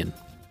Fenhagen.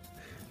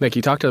 Mick,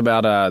 you talked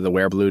about the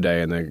Wear Blue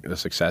Day and the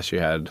success you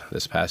had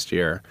this past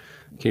year.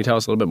 Can you tell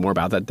us a little bit more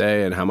about that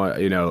day and how much,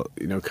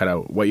 kind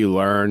of what you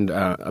learned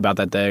about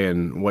that day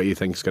and what you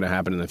think is going to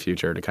happen in the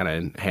future to kind of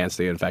enhance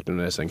the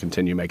effectiveness and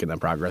continue making the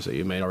progress that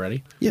you've made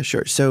already? Yeah,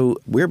 sure. So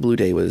Wear Blue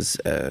Day was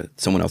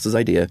someone else's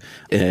idea.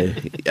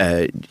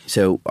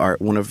 So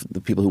one of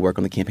the people who work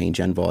on the campaign,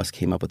 Jen Voss,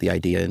 came up with the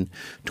idea in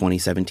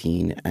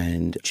 2017,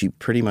 and she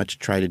pretty much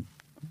tried to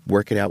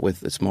work it out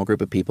with a small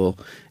group of people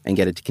and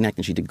get it to connect,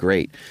 and she did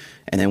great.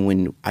 And then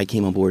when I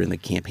came on board in the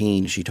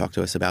campaign, she talked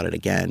to us about it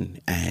again,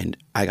 and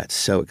I got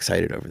so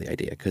excited over the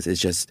idea because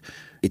it's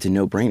a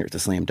no-brainer. It's a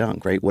slam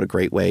dunk, right? What a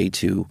great way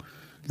to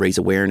raise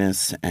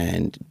awareness,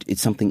 and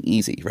it's something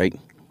easy, right?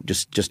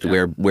 Just to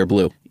wear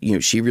blue.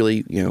 she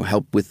really,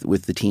 helped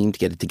with the team to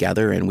get it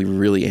together, and we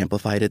really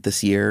amplified it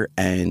this year.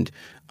 And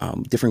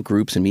different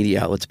groups and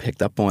media outlets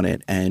picked up on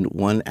it. And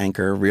one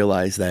anchor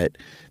realized that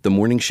the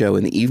morning show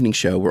and the evening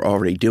show were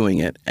already doing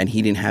it, and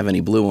he didn't have any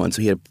blue on,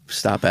 so he had to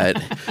stop at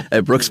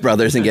Brooks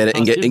Brothers and get it.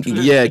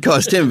 It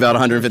cost him about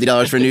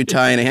 $150 for a new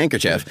tie and a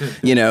handkerchief.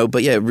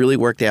 But yeah, it really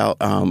worked out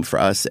for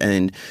us.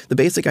 And the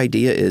basic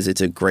idea is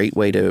it's a great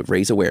way to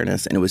raise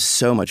awareness, and it was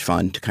so much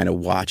fun to kind of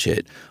watch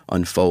it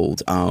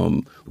unfold.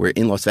 We're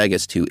in Las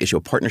Vegas to issue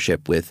a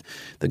partnership with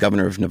the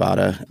governor of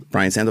Nevada,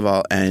 Brian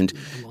Sandoval, and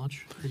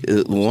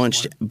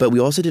launched. But we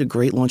also did a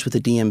great launch with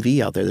the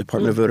DMV out there, the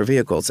Department of Motor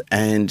Vehicles.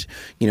 And,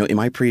 in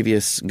my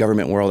previous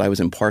government world, I was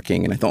in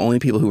parking, and I thought only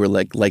people who were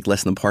like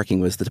less than parking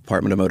was the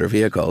Department of Motor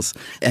Vehicles.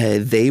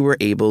 They were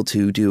able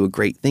to do a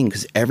great thing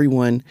because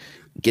everyone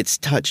gets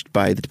touched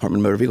by the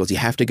Department of Motor Vehicles. You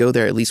have to go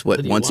there at least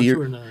once a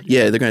year.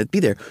 Yeah, they're going to be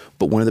there.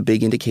 But one of the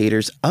big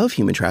indicators of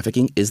human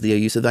trafficking is the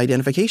use of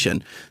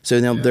identification. So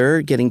now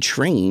they're getting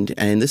trained,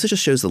 and this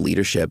just shows the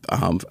leadership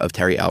of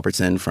Terry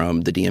Albertson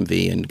from the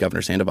DMV and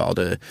Governor Sandoval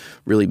to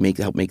really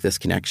help make this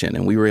connection.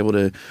 And we were able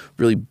to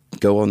really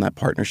go on that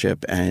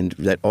partnership, and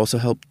that also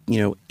helped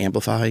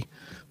amplify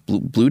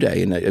Blue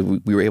Day,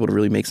 and we were able to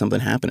really make something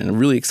happen. And I'm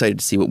really excited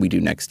to see what we do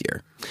next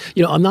year.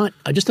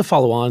 Just to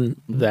follow on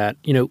that,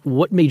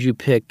 what made you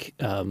pick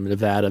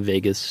Nevada,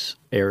 Vegas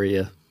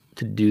area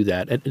to do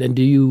that? And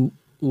do you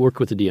work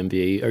with the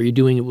DMV? Are you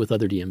doing it with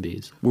other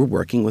DMVs? We're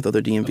working with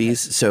other DMVs. Okay.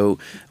 So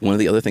one of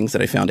the other things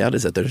that I found out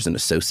is that there's an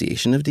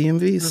association of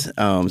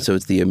DMVs. So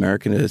it's the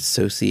American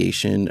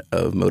Association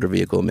of Motor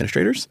Vehicle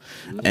Administrators.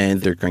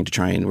 And they're going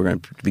to we're going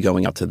to be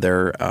going out to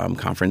their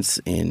conference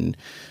in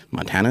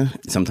Montana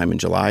sometime in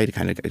July to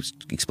kind of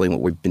explain what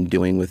we've been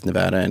doing with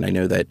Nevada. And I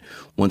know that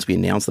once we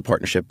announced the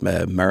partnership,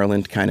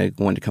 Maryland kind of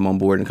wanted to come on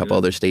board and a couple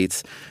other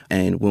states.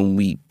 And when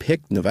we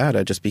picked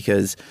Nevada, just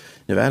because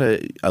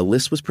Nevada, a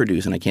list was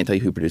produced, and I can't tell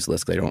you who produced the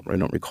list because I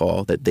don't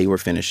recall, that they were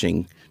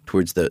finishing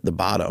towards the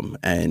bottom.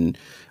 And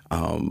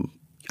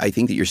I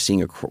think that you're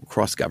seeing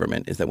across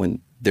government is that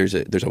when there's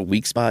a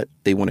weak spot,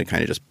 they want to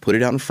kind of just put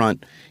it out in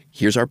front.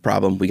 Here's our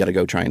problem. We got to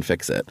go try and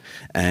fix it.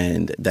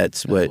 And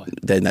that's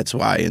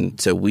why. And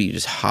so we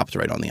just hopped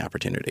right on the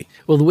opportunity.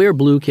 Well, the Wear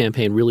Blue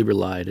campaign really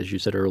relied, as you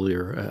said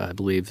earlier, I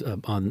believe,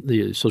 on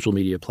the social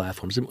media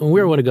platforms. And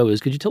where I want to go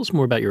is, could you tell us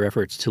more about your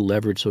efforts to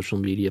leverage social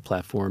media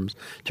platforms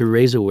to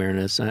raise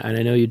awareness? And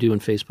I know you're doing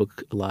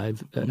Facebook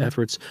Live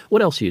efforts.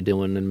 What else are you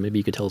doing? And maybe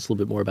you could tell us a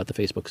little bit more about the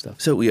Facebook stuff.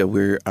 So, yeah,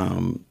 we're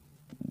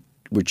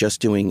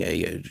just doing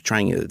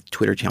trying a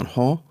Twitter town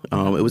hall.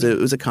 It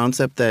was a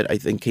concept that I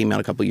think came out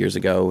a couple of years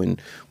ago,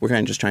 and we're kind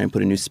of just trying to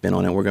put a new spin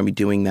on it. We're going to be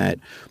doing that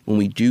when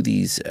we do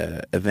these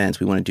events.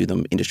 We want to do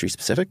them industry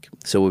specific.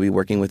 So we'll be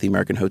working with the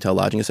American Hotel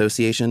Lodging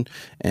Association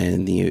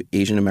and the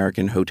Asian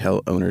American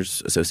Hotel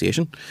Owners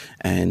Association,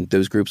 and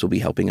those groups will be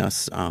helping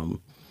us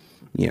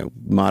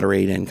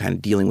moderate and kind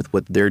of dealing with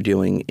what they're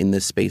doing in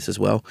this space as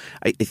well.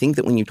 I think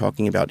that when you're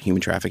talking about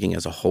human trafficking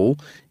as a whole,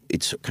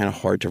 it's kind of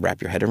hard to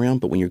wrap your head around.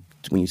 But when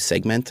you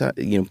segment, put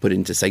it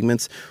into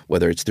segments,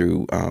 whether it's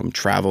through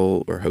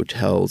travel or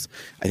hotels,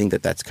 I think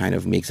that's kind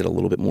of makes it a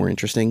little bit more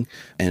interesting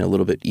and a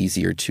little bit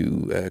easier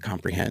to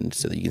comprehend,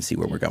 so that you can see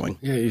where we're going.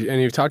 Yeah,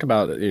 and you've talked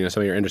about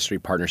some of your industry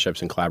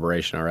partnerships and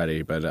collaboration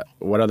already. But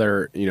what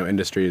other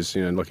industries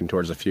looking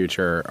towards the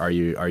future are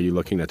you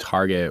looking to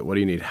target? What do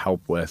you need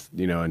help with?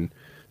 In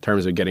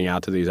terms of getting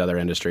out to these other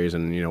industries,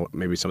 and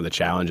maybe some of the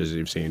challenges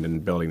you've seen in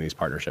building these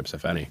partnerships,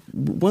 if any.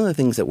 One of the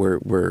things that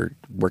we're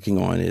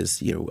working on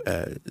is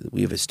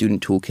we have a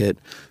student toolkit,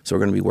 so we're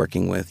going to be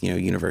working with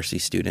university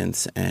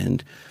students,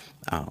 and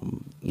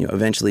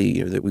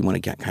eventually that we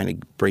want to kind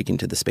of break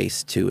into the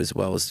space too, as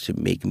well as to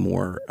make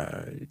more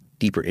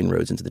deeper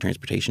inroads into the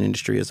transportation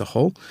industry as a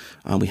whole.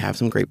 We have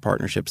some great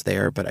partnerships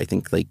there, but I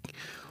think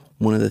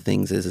one of the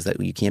things is that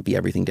you can't be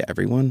everything to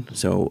everyone.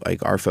 So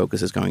our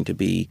focus is going to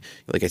be,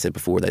 like I said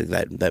before,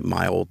 that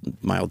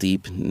mile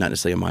deep, not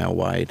necessarily a mile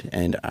wide.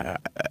 And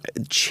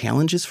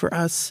challenges for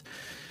us,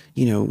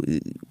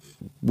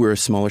 we're a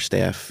smaller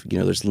staff.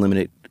 There's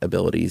limited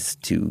abilities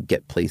to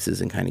get places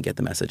and kind of get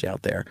the message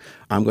out there.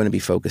 I'm going to be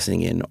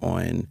focusing in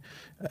on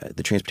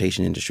the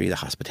transportation industry, the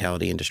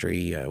hospitality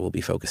industry. We'll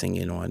be focusing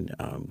in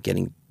on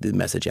getting the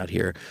message out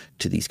here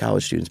to these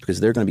college students, because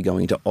they're going to be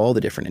going to all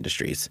the different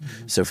industries.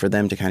 Mm-hmm. So for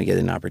them to kind of get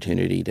an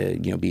opportunity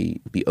to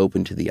be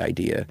open to the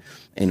idea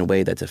in a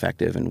way that's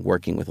effective and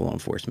working with law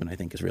enforcement, I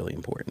think is really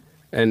important.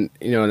 And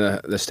in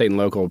the state and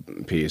local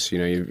piece,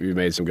 you've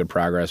made some good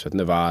progress with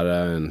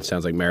Nevada, and it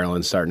sounds like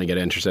Maryland's starting to get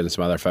interested in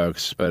some other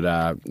folks.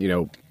 But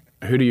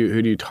who do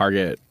you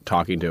target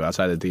talking to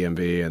outside the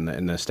DMV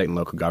and the state and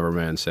local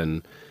governments?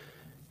 And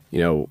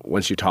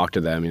once you talk to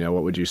them,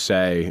 what would you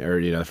say,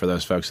 or for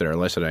those folks that are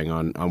listening,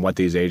 on what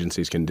these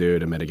agencies can do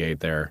to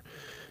mitigate their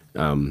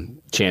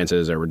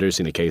chances or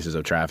reducing the cases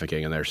of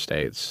trafficking in their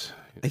states?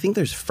 I think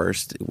there's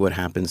first, what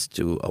happens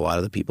to a lot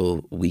of the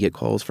people we get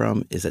calls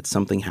from is that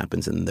something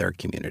happens in their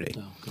community.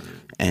 Oh,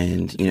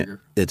 and,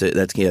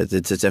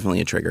 It's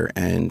definitely a trigger.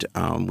 And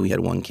we had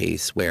one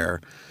case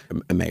where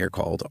a mayor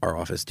called our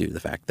office due to the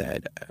fact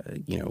that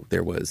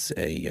there was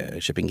a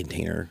shipping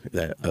container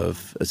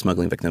of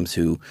smuggling victims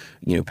who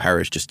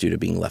perished just due to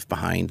being left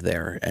behind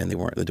there, and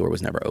the door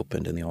was never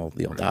opened, and they all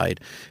died.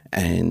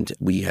 And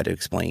we had to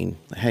explain,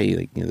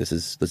 hey, this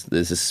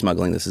is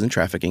smuggling, this isn't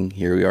trafficking.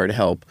 Here we are to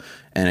help.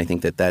 And I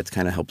think that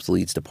kind of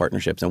leads to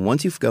partnerships. And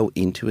once you go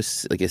into a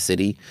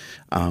city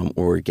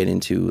or get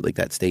into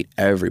that state,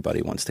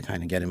 everybody wants to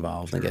kind of get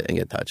involved and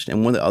get touched.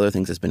 And one of the other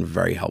things that's been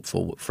very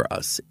helpful for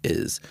us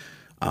is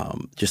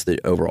just the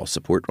overall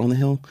support on the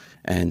Hill.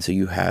 And so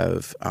you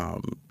have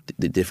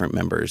the different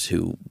members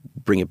who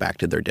bring it back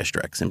to their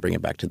districts and bring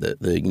it back to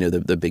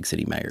the big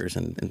city mayors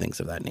and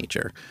things of that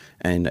nature.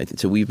 And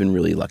so we've been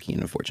really lucky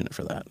and fortunate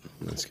for that.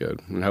 That's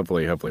good. And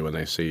hopefully when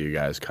they see you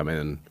guys come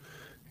in,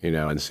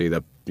 and see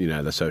the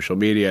social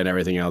media and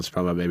everything else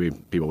from it, maybe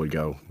people would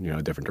go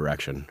a different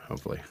direction.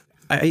 Hopefully.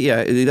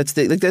 That's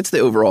the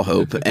overall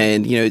hope.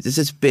 And this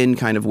has been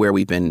kind of where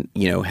we've been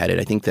headed.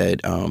 I think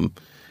that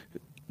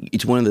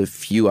it's one of the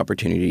few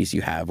opportunities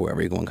you have where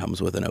everyone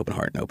comes with an open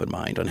heart and open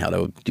mind on how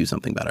to do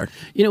something better.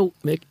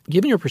 Mick,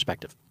 given your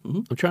perspective,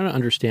 I'm trying to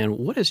understand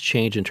what has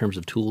changed in terms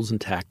of tools and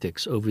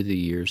tactics over the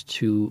years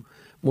to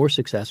more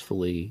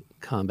successfully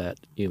combat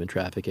human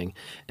trafficking.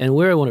 And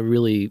where I want to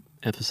really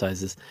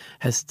emphasize this,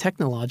 has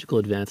technological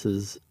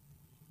advances,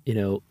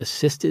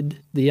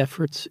 assisted the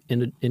efforts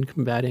in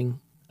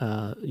combating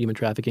human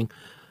trafficking,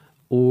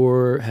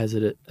 or has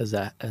it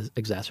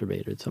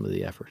exacerbated some of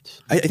the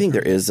efforts? I think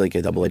there is a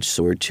double-edged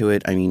sword to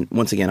it. I mean,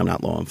 once again, I'm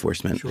not law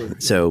enforcement. Sure.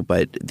 So,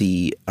 but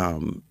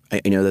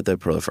I know that the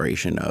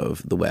proliferation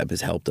of the web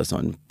has helped us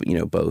on,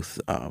 both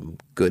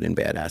good and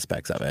bad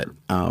aspects of it.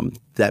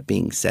 That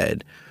being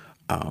said,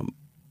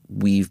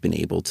 we've been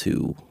able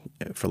to,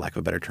 for lack of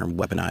a better term,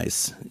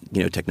 weaponize,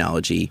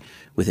 technology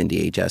within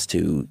DHS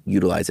to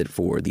utilize it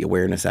for the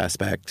awareness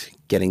aspect,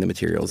 getting the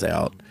materials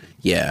out.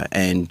 Yeah.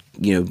 And,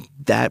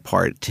 that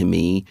part to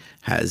me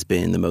has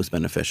been the most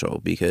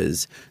beneficial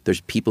because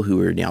there's people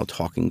who are now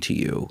talking to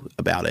you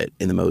about it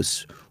in the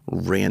most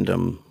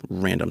random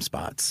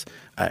spots.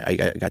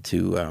 I got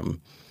to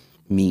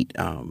meet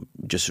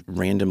just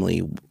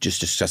randomly,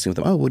 just discussing with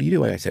them. Oh, what do you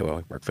do? I say, well,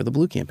 I work for the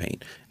Blue Campaign.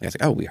 And I was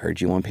like, oh, we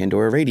heard you on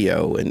Pandora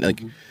Radio.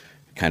 And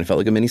kind of felt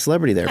like a mini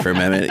celebrity there for a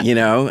minute,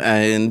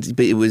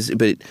 but it was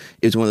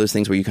one of those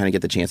things where you kind of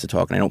get the chance to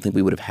talk. And I don't think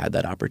we would have had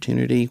that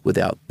opportunity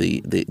without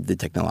the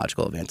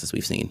technological advances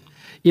we've seen.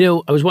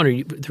 I was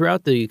wondering,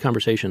 throughout the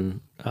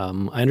conversation,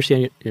 I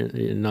understand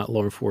you're not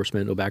law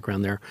enforcement, no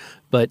background there,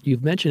 but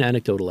you've mentioned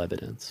anecdotal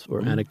evidence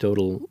or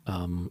anecdotal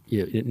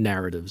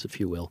narratives, if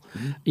you will.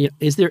 Mm-hmm.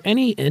 Is there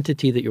any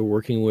entity that you're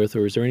working with,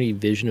 or is there any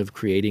vision of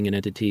creating an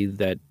entity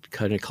that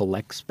kind of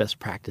collects best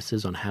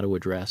practices on how to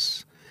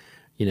address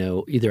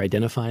either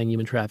identifying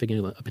human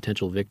trafficking, a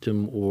potential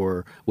victim,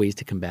 or ways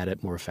to combat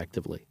it more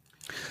effectively?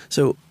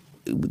 So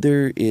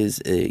there is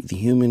the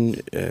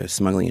Human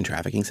Smuggling and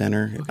Trafficking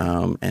Center,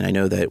 and I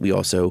know that we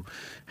also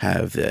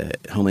have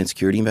Homeland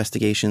Security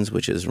Investigations,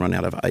 which is run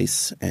out of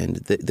ICE, and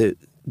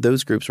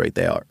those groups right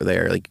there,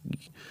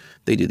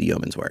 they do the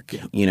yeoman's work.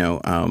 Yeah.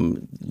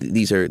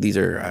 These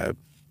are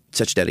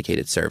such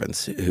dedicated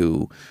servants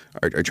who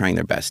are trying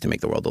their best to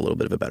make the world a little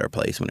bit of a better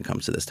place when it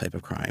comes to this type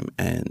of crime.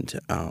 And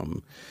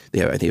they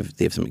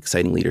have some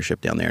exciting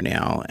leadership down there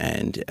now,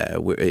 and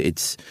we're going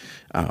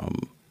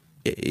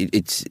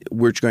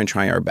to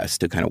try our best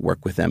to kind of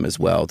work with them as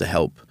well to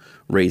help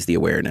raise the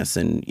awareness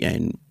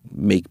and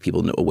make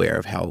people aware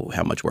of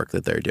how much work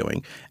that they're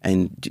doing,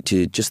 and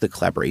to just the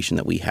collaboration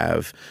that we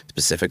have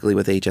specifically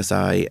with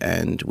HSI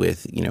and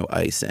with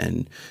ICE,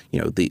 and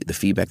the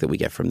feedback that we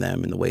get from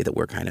them and the way that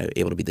we're kind of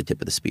able to be the tip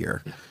of the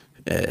spear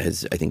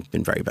has, I think,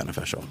 been very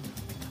beneficial.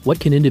 What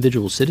can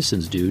individual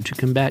citizens do to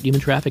combat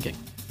human trafficking?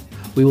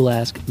 We will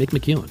ask Mick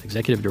McKeown,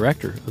 Executive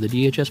Director of the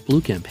DHS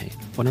Blue Campaign,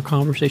 when our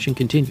conversation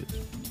continues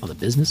on the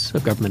Business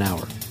of Government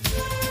Hour.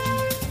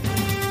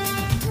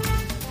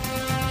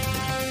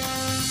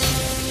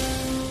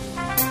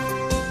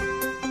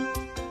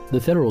 The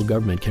federal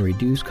government can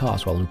reduce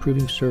costs while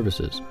improving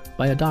services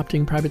by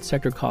adopting private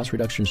sector cost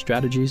reduction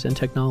strategies and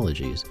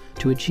technologies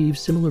to achieve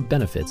similar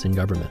benefits in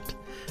government.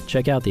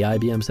 Check out the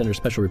IBM Center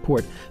Special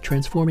Report,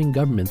 Transforming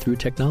Government Through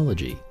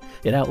Technology.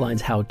 It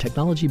outlines how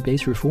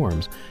technology-based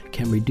reforms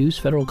can reduce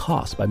federal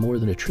costs by more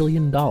than $1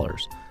 trillion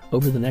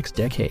over the next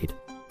decade.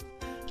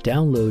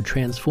 Download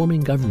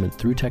Transforming Government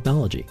Through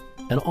Technology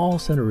and all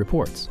Center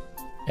reports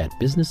at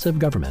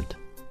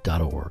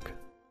businessofgovernment.org.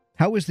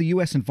 How is the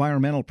U.S.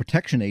 Environmental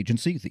Protection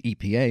Agency, the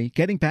EPA,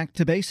 getting back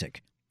to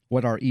basic?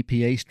 What are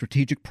EPA's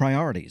strategic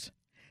priorities?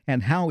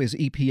 And how is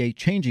EPA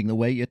changing the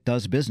way it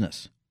does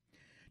business?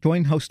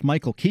 Join host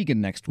Michael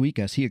Keegan next week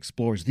as he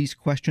explores these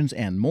questions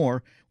and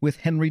more with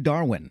Henry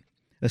Darwin,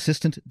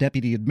 Assistant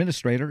Deputy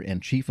Administrator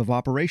and Chief of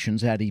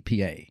Operations at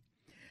EPA.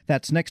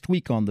 That's next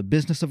week on the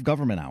Business of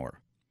Government Hour.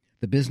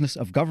 The Business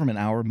of Government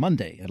Hour,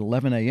 Monday at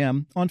 11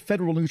 a.m. on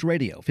Federal News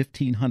Radio,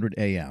 1500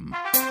 a.m.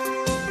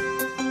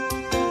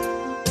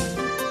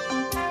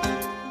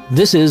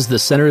 This is the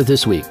Center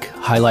This Week.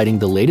 highlighting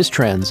the latest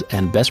trends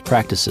and best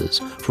practices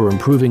for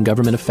improving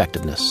government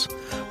effectiveness.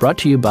 Brought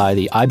to you by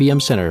the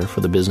IBM Center for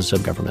the Business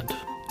of Government.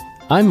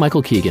 I'm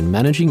Michael Keegan,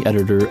 Managing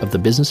Editor of the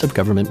Business of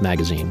Government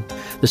magazine.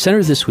 The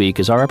Center this week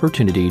is our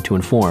opportunity to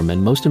inform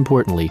and, most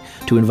importantly,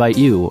 to invite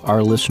you,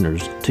 our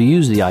listeners, to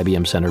use the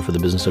IBM Center for the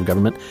Business of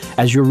Government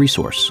as your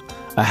resource,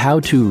 a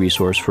how-to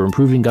resource for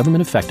improving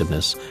government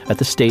effectiveness at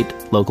the state,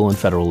 local, and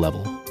federal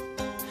level.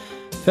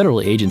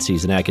 Federal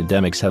agencies and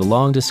academics have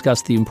long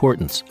discussed the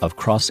importance of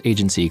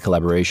cross-agency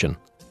collaboration.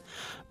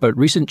 But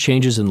recent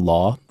changes in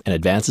law and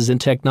advances in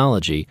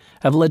technology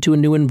have led to a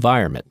new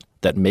environment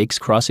that makes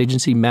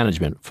cross-agency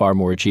management far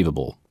more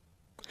achievable.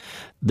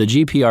 The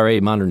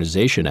GPRA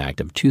Modernization Act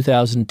of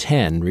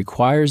 2010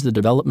 requires the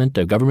development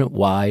of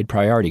government-wide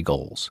priority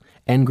goals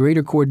and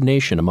greater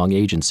coordination among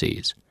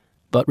agencies.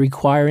 But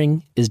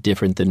requiring is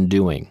different than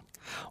doing.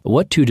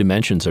 What two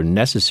dimensions are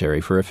necessary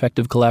for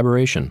effective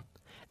collaboration?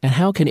 And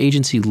how can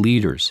agency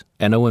leaders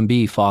and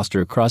OMB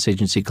foster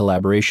cross-agency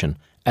collaboration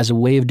as a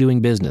way of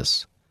doing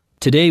business?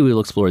 Today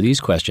we'll explore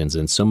these questions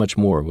and so much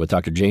more with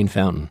Dr. Jane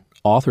Fountain,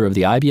 author of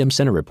the IBM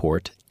Center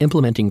Report,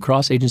 Implementing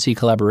Cross-Agency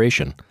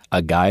Collaboration,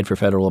 a Guide for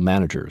Federal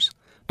Managers.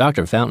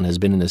 Dr. Fountain has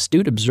been an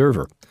astute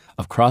observer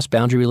of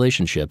cross-boundary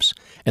relationships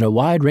in a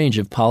wide range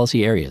of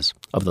policy areas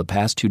over the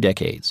past 2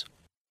 decades.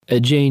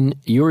 Jane,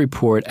 your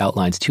report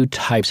outlines 2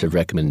 types of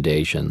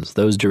recommendations,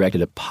 those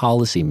directed at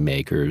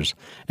policymakers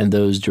and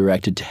those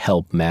directed to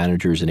help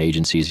managers and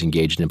agencies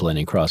engaged in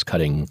implementing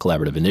cross-cutting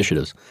collaborative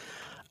initiatives.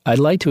 I'd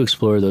like to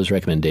explore those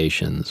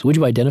recommendations. Would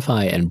you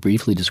identify and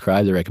briefly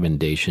describe the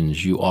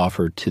recommendations you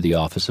offer to the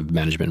Office of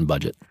Management and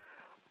Budget?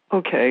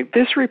 Okay.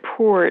 This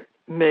report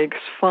makes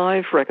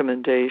 5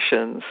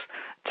 recommendations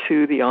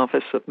to the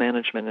Office of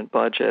Management and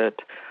Budget.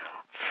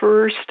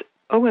 First,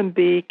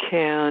 OMB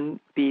can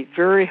be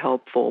very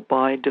helpful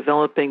by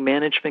developing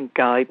management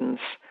guidance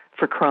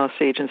for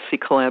cross-agency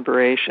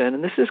collaboration.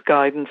 And this is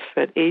guidance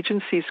that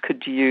agencies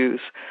could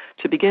use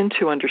to begin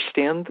to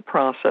understand the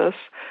process,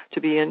 to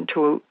begin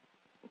to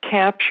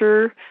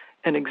capture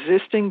an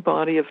existing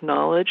body of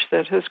knowledge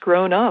that has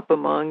grown up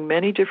among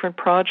many different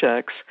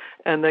projects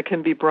and that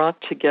can be brought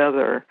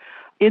together.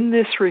 In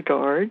this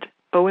regard,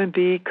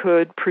 OMB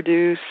could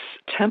produce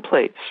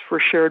templates for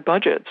shared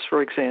budgets,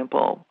 for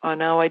example.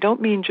 Now, I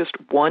don't mean just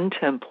one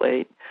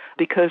template,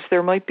 because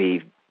there might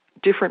be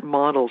different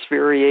models,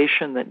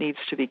 variation that needs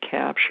to be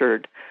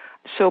captured.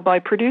 So by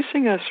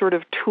producing a sort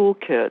of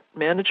toolkit,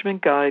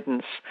 management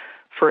guidance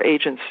for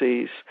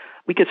agencies,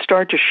 we could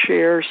start to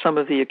share some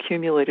of the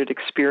accumulated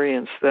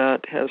experience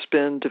that has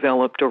been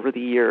developed over the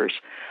years.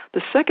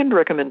 The second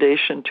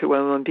recommendation to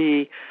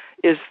OMB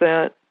is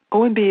that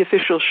OMB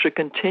officials should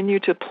continue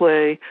to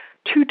play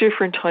 2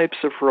 different types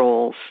of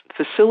roles,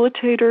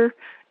 facilitator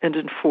and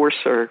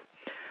enforcer.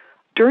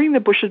 During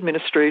the Bush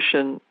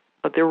administration,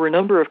 there were a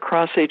number of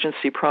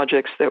cross-agency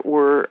projects that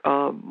were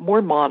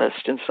more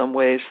modest in some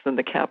ways than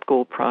the cap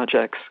goal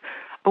projects.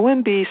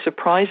 OMB,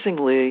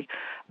 surprisingly,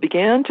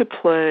 began to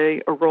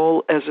play a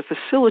role as a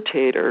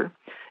facilitator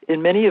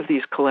in many of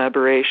these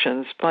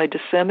collaborations by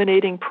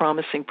disseminating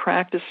promising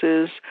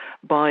practices,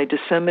 by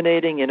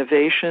disseminating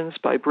innovations,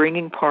 by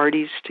bringing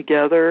parties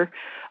together.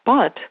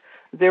 But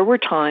there were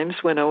times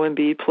when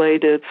OMB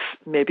played its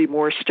maybe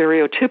more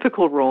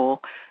stereotypical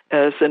role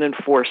as an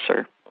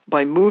enforcer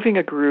by moving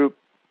a group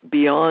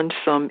beyond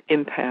some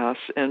impasse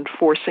and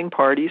forcing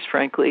parties,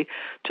 frankly,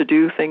 to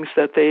do things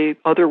that they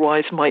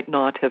otherwise might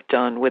not have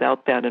done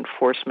without that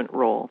enforcement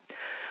role.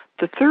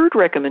 The third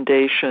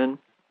recommendation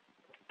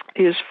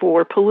is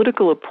for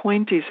political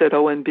appointees at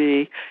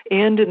OMB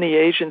and in the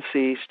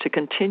agencies to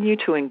continue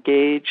to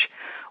engage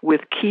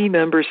with key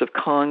members of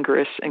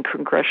Congress and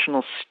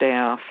congressional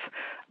staff,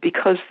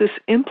 because this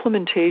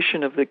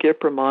implementation of the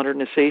GPRA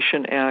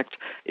Modernization Act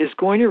is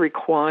going to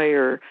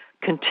require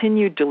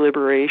continued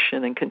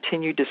deliberation and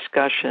continued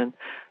discussion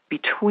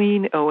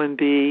between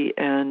OMB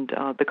and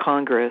the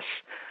Congress.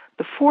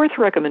 The fourth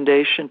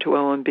recommendation to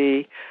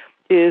OMB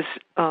is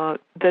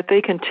that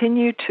they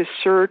continue to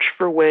search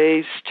for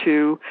ways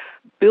to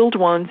build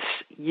once,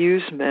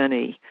 use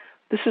many.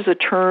 This is a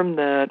term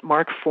that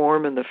Mark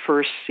Foreman, the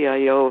first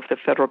CIO of the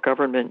federal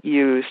government,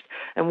 used.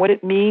 And what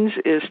it means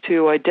is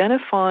to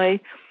identify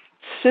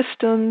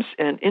systems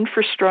and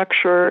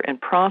infrastructure and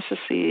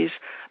processes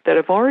that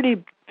have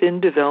already been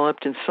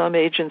developed in some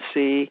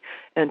agency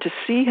and to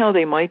see how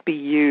they might be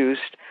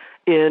used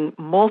in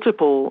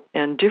multiple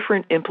and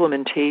different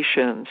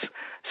implementations.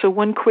 So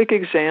one quick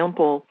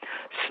example,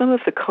 some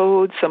of the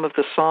code, some of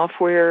the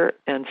software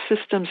and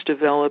systems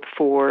developed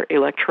for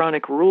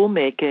electronic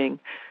rulemaking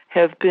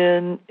have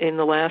been, in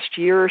the last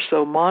year or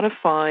so,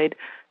 modified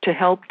to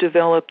help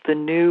develop the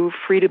new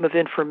Freedom of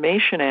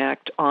Information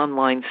Act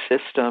online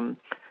system,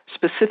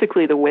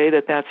 specifically the way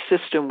that that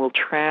system will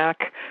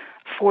track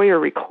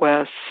FOIA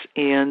requests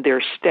and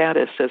their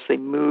status as they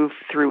move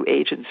through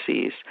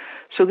agencies.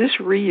 So this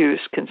reuse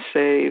can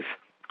save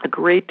a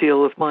great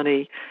deal of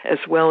money as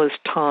well as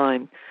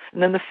time.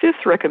 And then the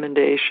fifth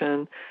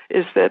recommendation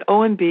is that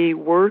OMB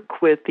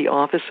work with the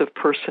Office of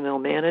Personnel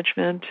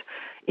Management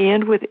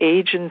and with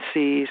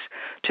agencies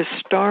to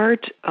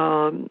start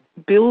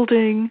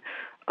building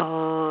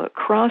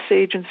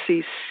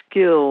cross-agency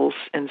skills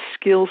and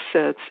skill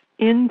sets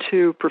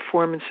into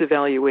performance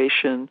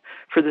evaluation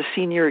for the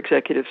senior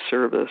executive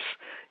service.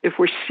 If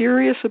we're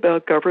serious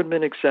about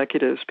government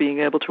executives being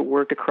able to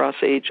work across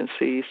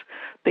agencies,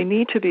 they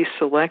need to be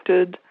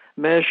selected,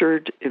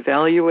 measured,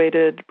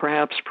 evaluated,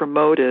 perhaps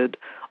promoted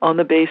on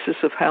the basis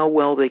of how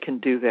well they can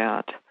do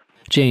that.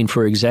 Jane,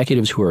 for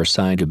executives who are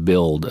assigned to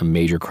build a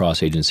major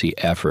cross-agency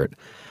effort,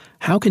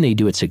 how can they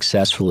do it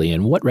successfully,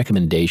 and what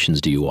recommendations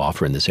do you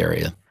offer in this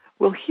area?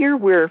 Well,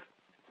 here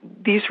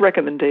these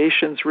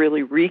recommendations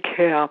really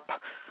recap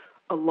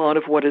a lot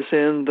of what is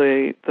in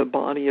the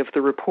body of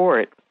the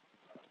report.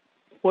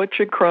 What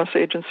should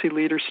cross-agency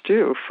leaders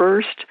do?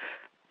 First,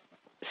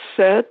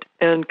 set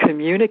and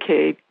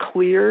communicate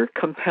clear,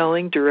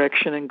 compelling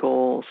direction and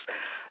goals.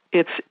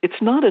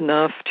 It's not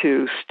enough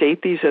to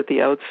state these at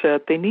the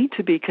outset. They need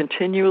to be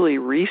continually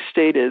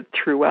restated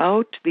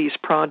throughout these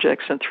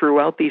projects and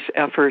throughout these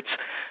efforts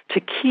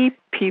to keep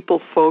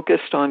people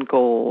focused on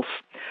goals.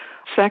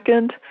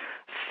 Second,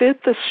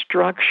 fit the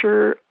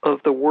structure of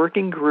the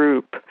working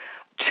group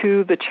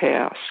to the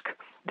task.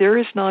 There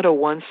is not a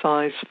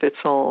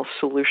one-size-fits-all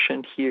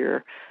solution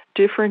here.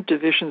 Different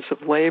divisions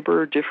of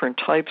labor, different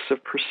types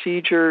of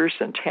procedures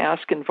and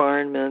task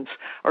environments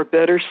are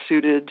better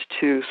suited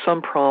to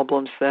some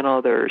problems than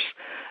others.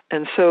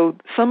 And so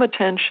some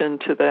attention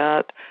to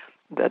that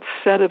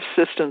set of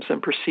systems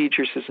and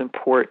procedures is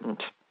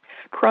important.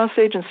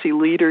 Cross-agency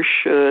leaders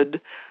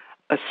should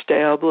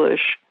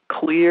establish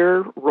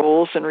clear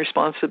roles and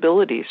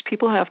responsibilities.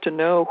 People have to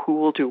know who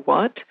will do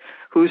what,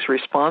 who's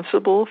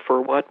responsible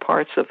for what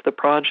parts of the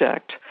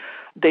project.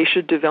 They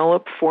should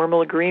develop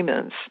formal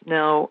agreements.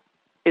 Now,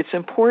 it's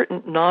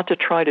important not to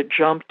try to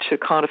jump to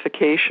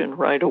codification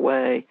right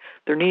away.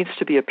 There needs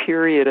to be a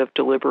period of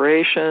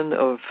deliberation,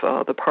 of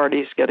the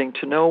parties getting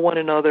to know one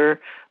another,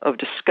 of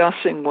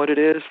discussing what it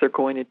is they're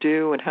going to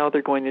do and how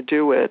they're going to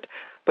do it.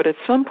 But at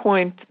some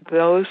point,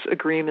 those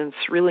agreements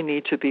really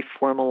need to be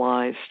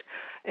formalized.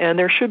 And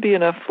there should be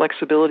enough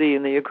flexibility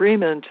in the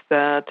agreement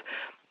that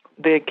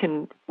they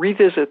can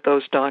revisit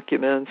those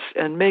documents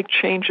and make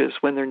changes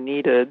when they're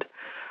needed.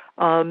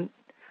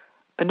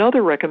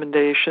 Another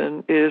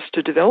recommendation is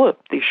to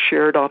develop these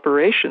shared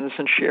operations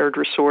and shared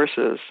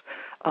resources.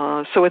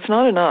 So it's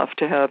not enough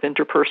to have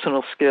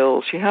interpersonal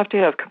skills. You have to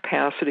have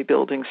capacity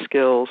building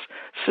skills,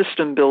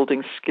 system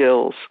building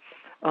skills,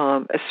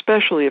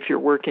 especially if you're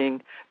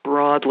working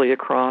broadly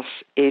across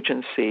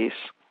agencies.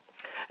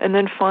 And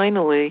then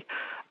finally,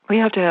 we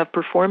have to have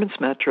performance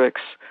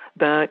metrics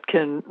that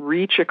can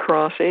reach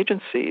across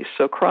agencies.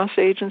 So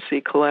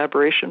cross-agency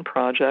collaboration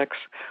projects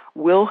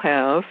will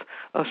have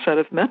a set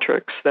of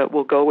metrics that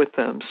will go with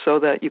them so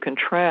that you can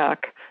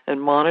track and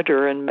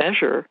monitor and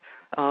measure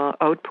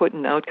output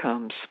and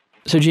outcomes.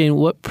 So, Jane,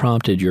 what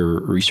prompted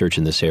your research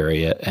in this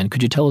area? And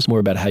could you tell us more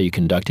about how you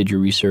conducted your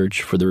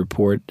research for the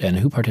report and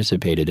who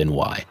participated and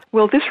why?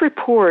 Well, this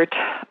report,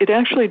 it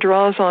actually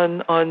draws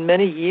on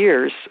many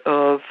years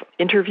of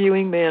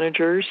interviewing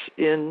managers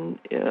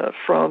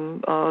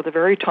from the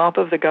very top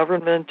of the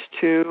government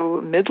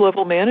to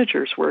mid-level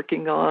managers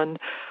working on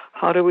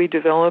how do we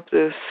develop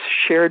this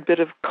shared bit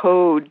of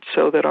code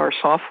so that our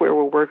software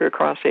will work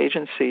across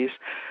agencies.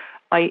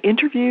 I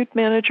interviewed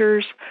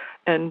managers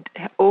and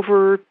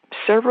over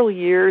several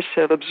years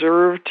have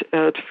observed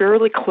at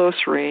fairly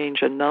close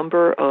range a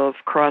number of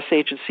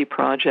cross-agency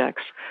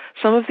projects.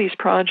 Some of these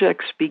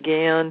projects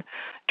began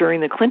during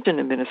the Clinton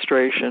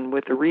administration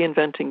with the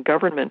Reinventing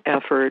Government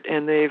effort,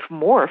 and they've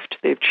morphed,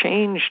 they've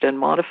changed and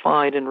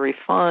modified and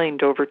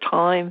refined over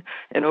time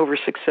and over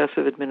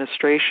successive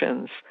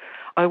administrations.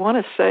 I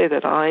want to say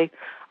that I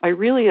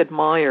really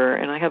admire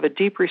and I have a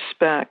deep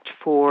respect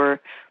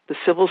for the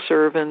civil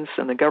servants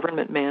and the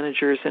government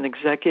managers and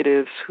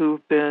executives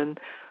who've been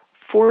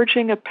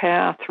forging a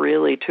path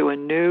really to a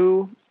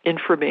new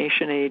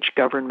information age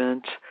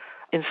government.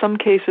 In some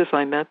cases,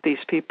 I met these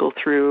people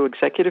through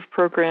executive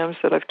programs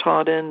that I've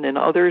taught in. In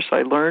others,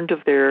 I learned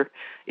of their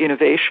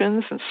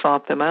innovations and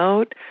sought them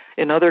out.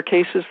 In other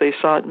cases, they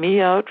sought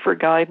me out for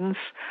guidance.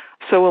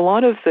 So a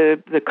lot of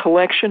the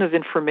collection of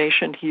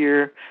information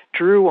here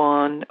drew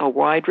on a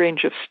wide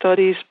range of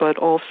studies, but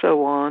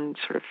also on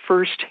sort of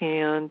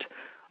firsthand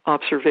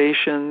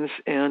observations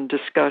and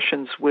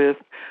discussions with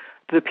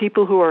the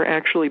people who are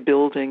actually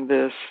building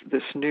this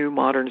new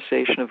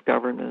modernization of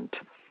government.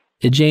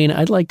 Jane,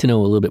 I'd like to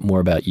know a little bit more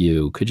about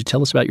you. Could you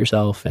tell us about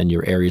yourself and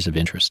your areas of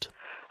interest?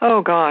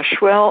 Oh, gosh.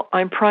 Well,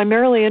 I'm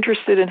primarily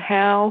interested in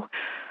how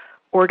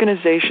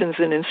organizations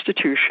and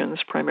institutions,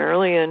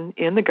 primarily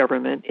in the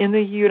government, in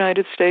the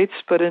United States,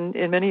 but in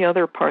many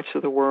other parts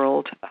of the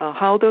world,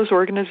 how those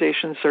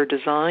organizations are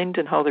designed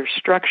and how they're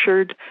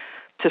structured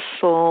to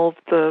solve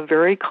the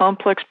very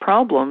complex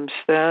problems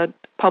that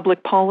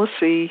public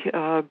policy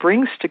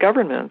brings to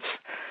governments.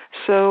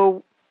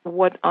 So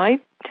what I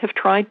have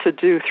tried to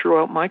do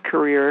throughout my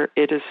career,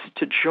 it is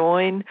to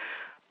join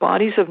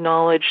bodies of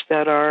knowledge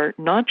that are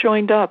not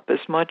joined up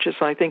as much as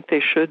I think they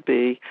should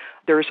be.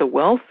 There's a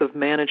wealth of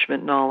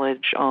management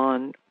knowledge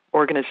on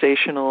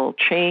organizational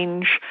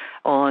change,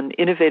 on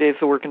innovative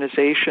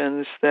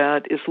organizations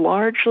that is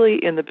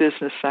largely in the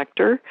business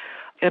sector.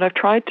 And I've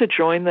tried to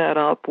join that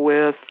up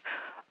with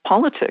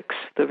politics,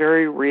 the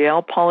very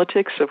real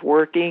politics of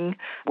working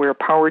where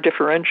power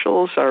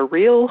differentials are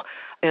real,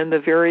 and the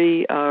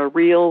very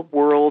real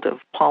world of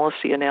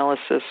policy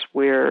analysis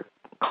where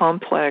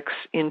complex,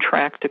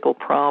 intractable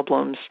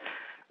problems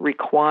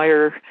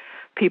require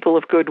people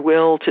of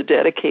goodwill to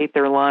dedicate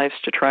their lives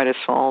to try to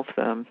solve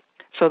them.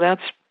 So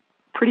that's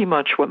pretty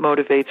much what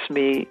motivates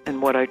me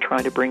and what I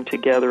try to bring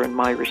together in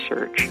my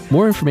research.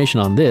 More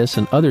information on this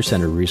and other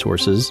Center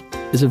resources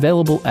is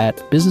available at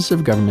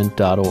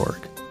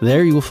businessofgovernment.org.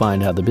 There you will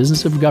find how the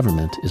business of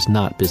government is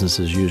not business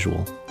as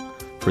usual.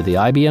 For the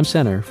IBM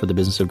Center for the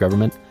Business of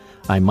Government,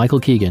 I'm Michael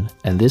Keegan,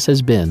 and this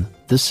has been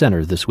The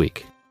Center This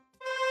Week.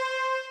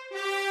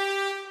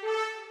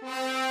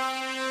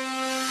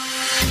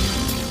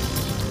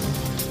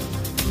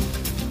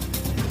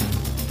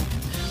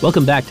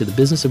 Welcome back to the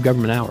Business of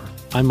Government Hour.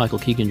 I'm Michael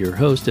Keegan, your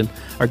host, and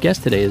our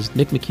guest today is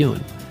Mick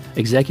McKeown,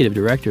 Executive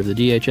Director of the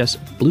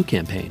DHS Blue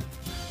Campaign.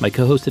 My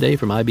co-host today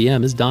from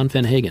IBM is Don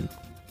Fenhagen.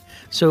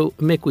 So,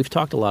 Mick, we've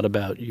talked a lot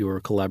about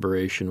your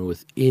collaboration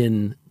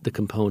within the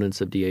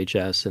components of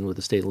DHS and with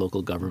the state and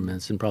local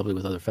governments and probably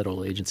with other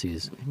federal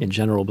agencies in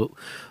general. But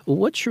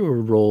what's your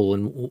role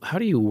and how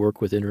do you work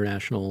with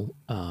international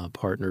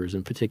partners,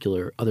 in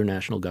particular other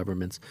national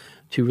governments,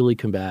 to really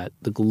combat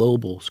the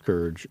global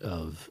scourge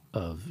of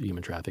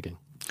human trafficking?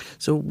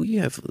 So we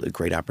have a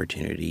great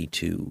opportunity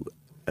to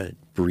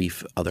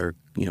brief other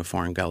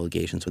foreign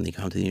delegations when they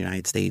come to the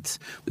United States.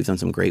 We've done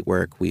some great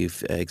work.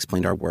 We've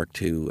explained our work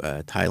to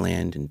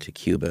Thailand and to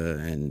Cuba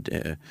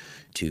and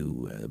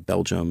to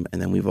Belgium.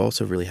 And then we've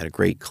also really had a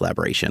great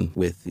collaboration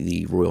with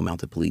the Royal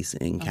Mounted Police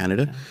in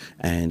Canada. Okay.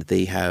 And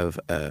they have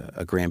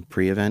a Grand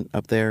Prix event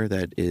up there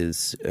that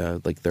is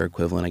like their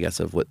equivalent, I guess,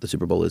 of what the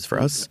Super Bowl is for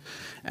us.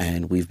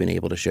 And we've been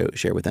able to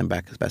share with them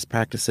best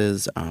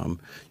practices.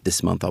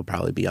 This month I'll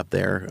probably be up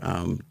there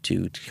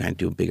to kind of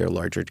do a bigger,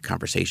 larger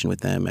conversation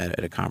with them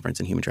at a conference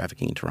in human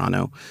trafficking in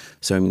Toronto.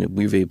 So, I mean,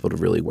 we've been able to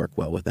really work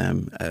well with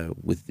them.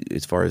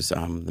 As far as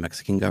the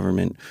Mexican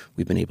government,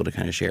 we've been able to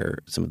kind of share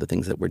some of the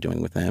things that we're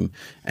doing with them.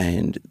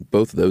 And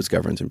both of those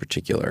governments in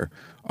particular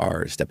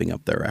are stepping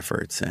up their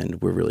efforts. And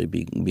we're really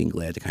being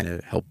glad to kind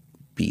of help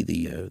be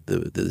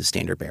the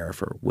standard bearer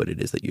for what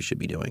it is that you should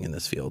be doing in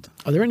this field.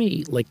 Are there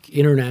any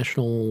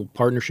international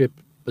partnership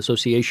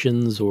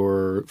associations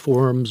or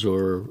forums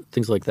or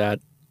things like that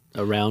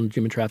around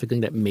human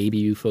trafficking that maybe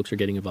you folks are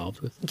getting involved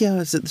with?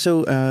 Yeah,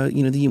 so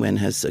the UN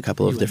has a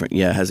couple of different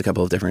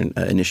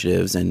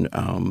initiatives, and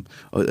I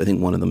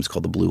think one of them is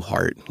called the Blue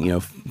Heart.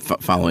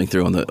 Following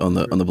through on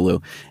the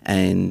blue,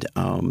 and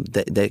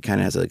that kind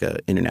of has like an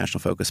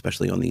international focus,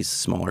 especially on these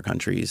smaller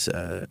countries,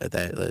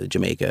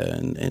 Jamaica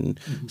and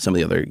some of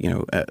the other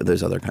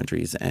those other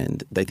countries,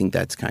 and I think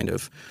that's kind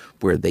of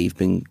where they've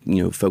been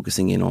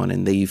focusing in on,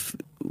 and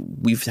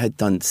we've had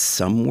done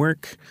some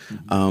work,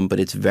 but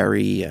it's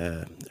very,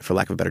 for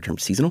lack of a better term,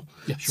 seasonal.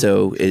 Yeah, sure.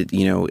 So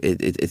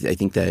I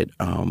think that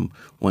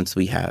once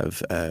we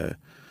have a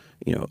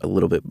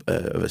little bit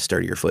of a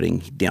sturdier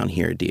footing down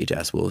here at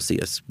DHS, we'll see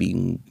us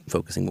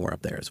focusing more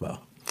up there as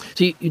well.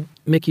 So,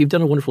 Mick, you've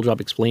done a wonderful job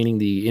explaining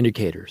the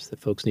indicators that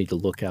folks need to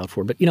look out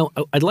for. But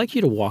I'd like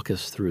you to walk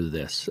us through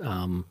this.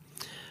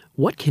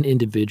 What can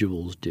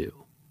individuals do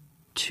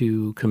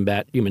to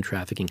combat human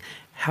trafficking?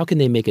 How can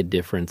they make a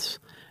difference?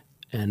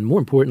 And more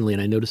importantly,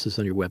 and I noticed this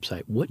on your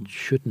website, what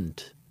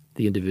shouldn't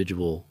the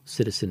individual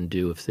citizen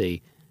do if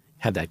they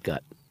have that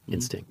gut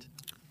instinct?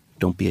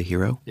 Don't be a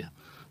hero. Yeah.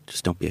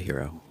 Just don't be a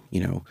hero.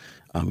 You're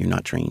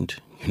not trained.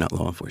 You're not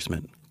law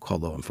enforcement. Call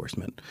law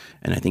enforcement.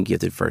 And I think you have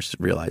to first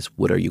realize,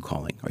 what are you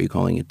calling? Are you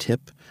calling a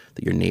tip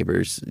that your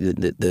neighbors,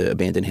 the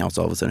abandoned house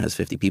all of a sudden has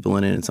 50 people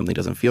in it and something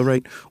doesn't feel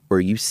right? Or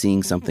are you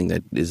seeing something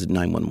that is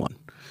 911?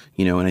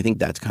 And I think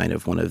that's kind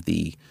of one of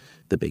the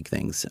big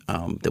things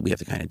that we have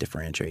to kind of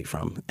differentiate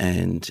from.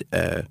 And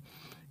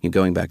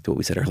going back to what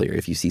we said earlier,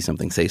 if you see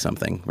something, say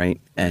something, right?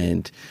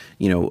 And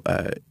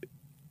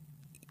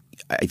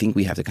I think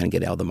we have to kind of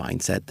get out of the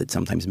mindset that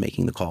sometimes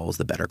making the call is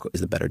the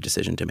better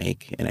decision to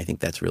make. And I think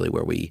that's really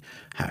where we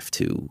have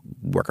to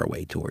work our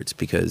way towards,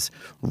 because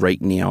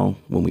right now,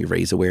 when we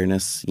raise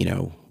awareness,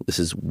 this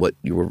is what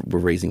we're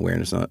raising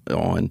awareness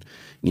on.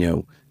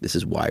 This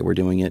is why we're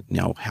doing it.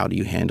 Now, how do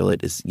you handle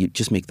it? Is you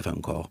just make the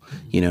phone call,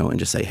 and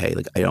just say, hey,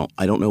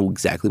 I don't know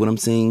exactly what I'm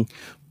seeing,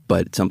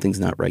 but something's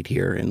not right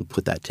here, and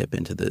put that tip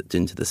into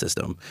the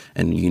system.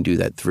 And you can do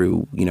that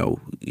through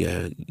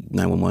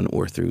 911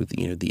 or through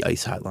the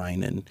ICE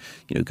hotline, and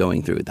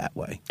going through it that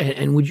way.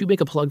 And would you make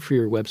a plug for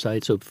your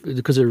website? So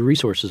because there are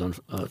resources on.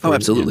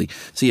 Absolutely.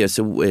 So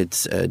so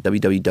it's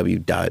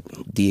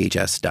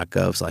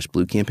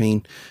www.dhs.gov/Blue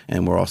Campaign,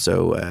 and we're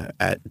also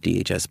at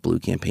DHS Blue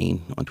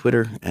Campaign on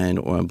Twitter and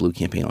on Blue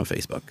Campaign on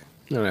Facebook.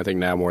 And I think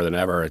now more than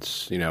ever,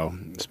 it's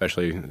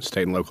especially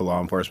state and local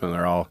law enforcement,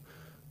 they're all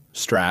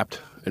strapped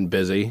and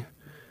busy.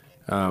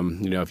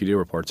 If you do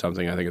report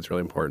something, I think it's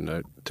really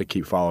important to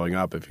keep following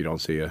up if you don't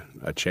see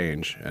a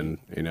change, and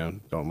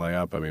don't lay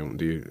up. I mean, what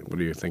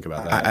do you think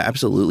about that?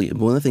 Absolutely.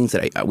 One of the things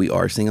that we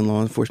are seeing in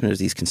law enforcement is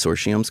these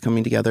consortiums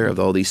coming together of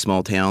all these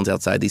small towns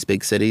outside these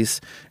big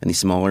cities and these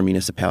smaller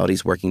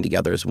municipalities working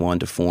together as one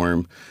to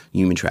form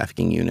human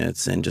trafficking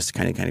units and just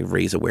kind of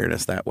raise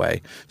awareness that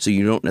way. So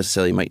you don't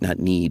necessarily might not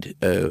need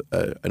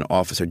an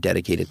officer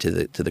dedicated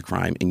to the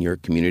crime in your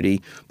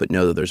community, but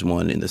know that there's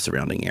one in the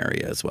surrounding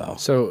area as well.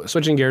 So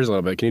switching gears a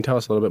little bit, can you tell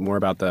us a little bit more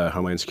about the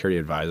Homeland Security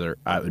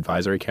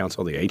Advisory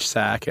Council, the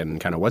HSAC, and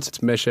kind of what's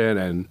its mission,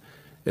 and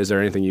is there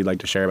anything you'd like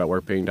to share about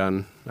work being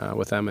done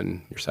with them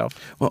and yourself?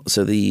 Well,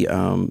 so the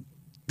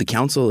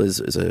council is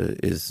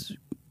it's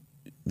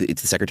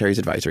the Secretary's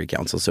Advisory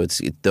Council. So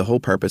the whole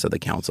purpose of the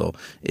council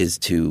is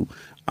to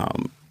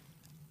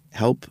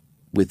help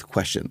with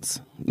questions,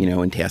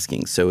 and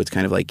tasking. So it's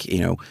kind of like,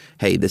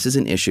 hey, this is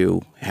an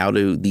issue. How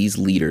do these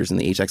leaders, and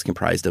the HX is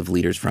comprised of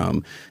leaders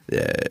from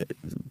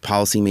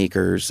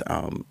policymakers,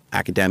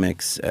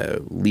 academics,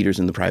 leaders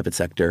in the private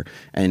sector,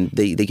 and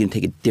they can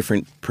take a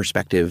different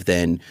perspective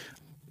than,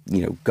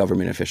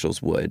 government officials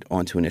would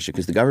onto an issue,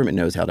 because the government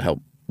knows how to help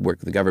work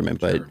with the government,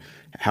 but sure.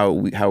 How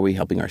are we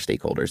helping our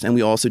stakeholders? And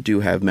we also do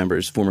have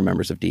former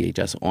members of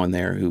DHS on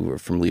there who are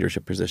from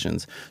leadership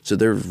positions. So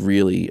they're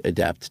really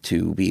adept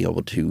to be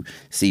able to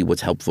see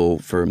what's helpful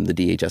from the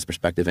DHS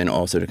perspective and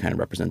also to kind of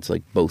represent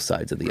both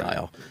sides of the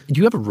aisle. Do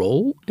you have a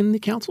role in the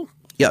council?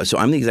 Yeah, so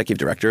I'm the executive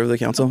director of the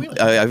council. Oh, really?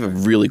 I have a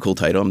really cool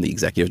title. I'm the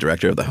executive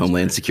director of the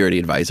Homeland Security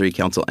Advisory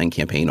Council and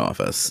Campaign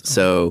Office.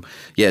 So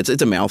yeah, it's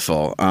a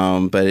mouthful,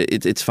 but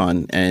it's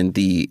fun. And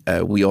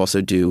we also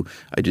I do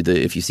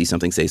the If You See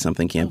Something, Say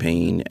Something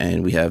campaign,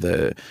 and we have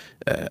a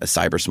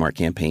cyber smart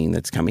campaign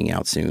that's coming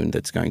out soon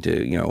that's going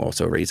to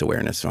also raise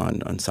awareness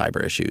on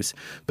cyber issues.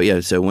 But yeah,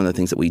 so one of the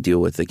things that we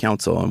deal with the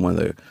council, and one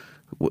of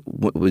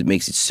what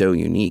makes it so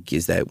unique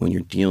is that when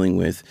you're dealing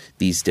with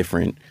these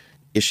different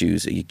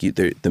issues,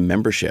 the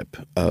membership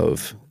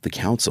of the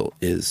council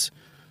is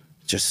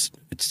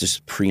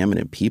just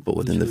preeminent people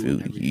within the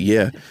food.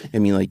 Yeah, I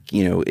mean,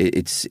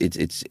 it's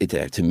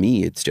to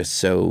me, it's just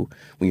so.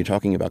 When you're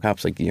talking about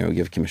cops, you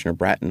have Commissioner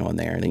Bratton on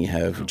there, and then you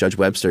have Judge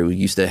Webster, who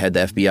used to head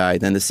the FBI,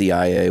 then the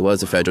CIA,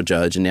 was a federal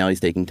judge, and now he's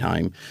taking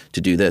time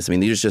to do this. I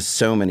mean, there's just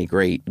so many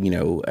great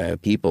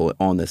people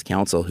on this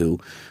council who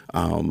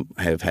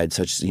have had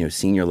such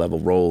senior level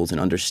roles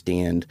and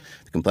understand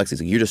the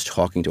complexities. You're just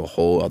talking to a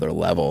whole other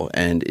level,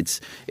 and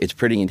it's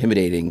pretty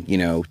intimidating,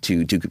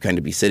 to kind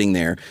of be sitting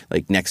there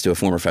next to a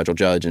former federal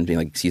judge and being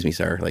like, "Excuse me,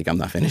 sir, I'm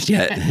not finished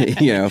yet."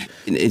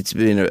 It's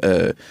been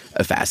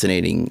a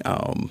fascinating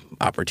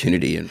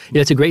opportunity. And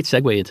it's a great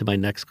segue into my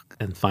next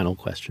and final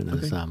question.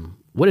 Okay. Is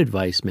what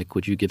advice, Mick,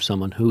 would you give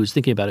someone who is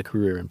thinking about a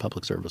career in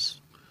public service?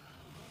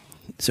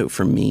 So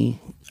for me,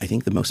 I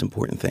think the most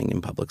important thing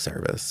in public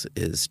service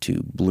is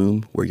to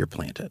bloom where you're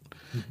planted.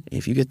 Mm-hmm.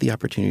 If you get the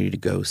opportunity to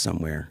go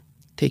somewhere,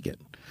 take it.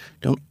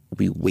 Don't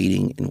be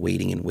waiting and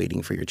waiting and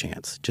waiting for your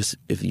chance. Just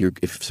if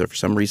for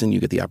some reason you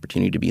get the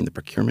opportunity to be in the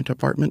procurement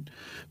department,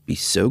 be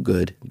so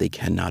good they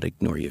cannot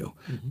ignore you.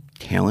 Mm-hmm.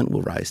 Talent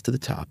will rise to the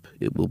top.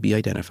 It will be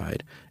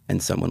identified,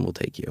 and someone will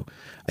take you.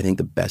 I think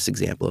the best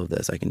example of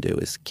this I can do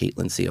is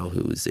Caitlin Seal,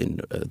 who's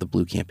in the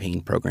Blue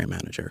Campaign program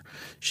manager.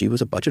 She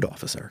was a budget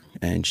officer,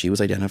 and she was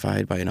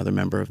identified by another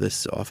member of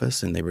this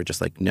office, and they were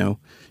just like, no,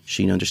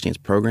 she understands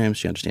programs,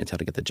 she understands how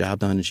to get the job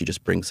done, and she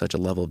just brings such a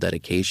level of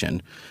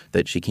dedication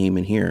that she came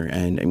in here.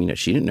 And I mean,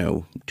 she didn't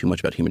know too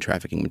much about human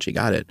trafficking when she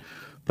got it.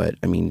 But,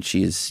 I mean,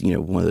 she is,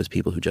 one of those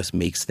people who just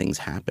makes things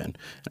happen.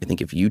 I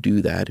think if you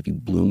do that, if you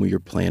bloom where you're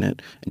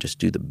planted and just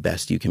do the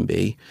best you can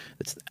be,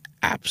 it's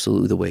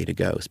absolutely the way to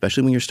go,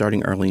 especially when you're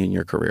starting early in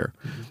your career.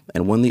 Mm-hmm.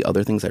 And one of the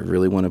other things I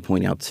really want to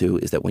point out, too,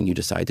 is that when you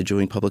decide to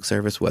join public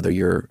service, whether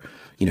you're,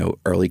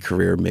 early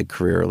career,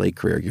 mid-career, or late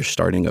career, you're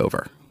starting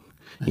over.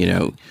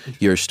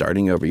 You're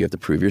starting over. You have to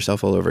prove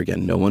yourself all over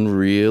again. No one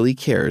really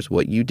cares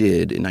what you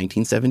did in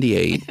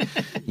 1978,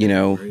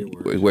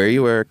 where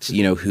you worked,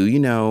 who you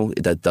know.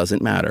 That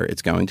doesn't matter.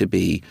 It's going to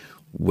be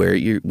what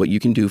you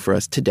can do for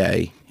us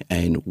today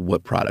and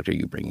what product are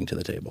you bringing to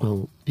the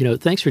table. Well,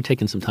 thanks for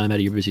taking some time out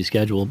of your busy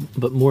schedule.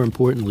 But more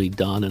importantly,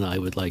 Don and I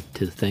would like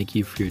to thank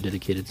you for your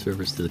dedicated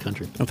service to the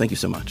country. Oh, thank you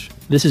so much.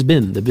 This has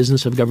been the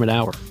Business of Government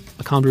Hour,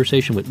 a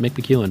conversation with Mick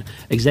McKeown,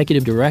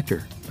 Executive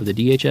Director of the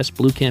DHS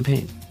Blue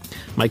Campaign.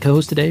 My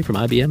co-host today from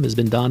IBM has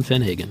been Don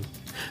Fenhagen.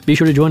 Be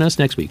sure to join us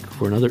next week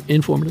for another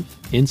informative,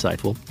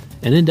 insightful,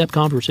 and in-depth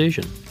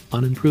conversation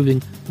on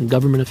improving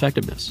government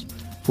effectiveness.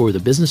 For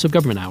the Business of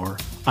Government Hour,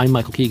 I'm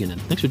Michael Keegan,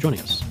 and thanks for joining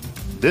us.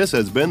 This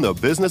has been the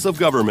Business of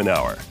Government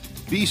Hour.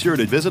 Be sure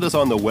to visit us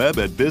on the web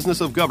at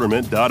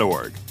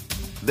businessofgovernment.org.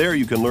 There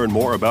you can learn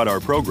more about our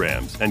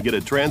programs and get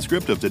a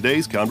transcript of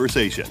today's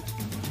conversation.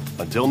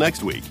 Until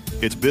next week,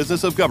 it's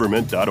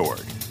businessofgovernment.org.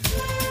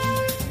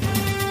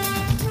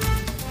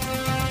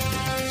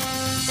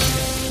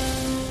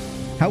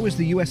 How is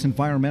the U.S.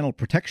 Environmental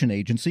Protection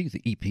Agency,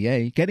 the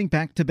EPA, getting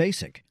back to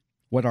basic?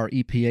 What are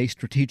EPA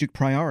strategic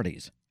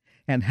priorities?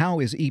 And how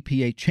is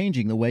EPA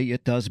changing the way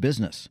it does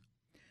business?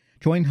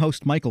 Join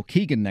host Michael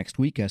Keegan next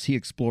week as he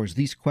explores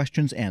these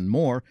questions and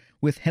more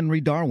with Henry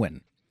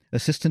Darwin,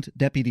 Assistant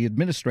Deputy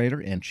Administrator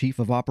and Chief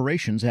of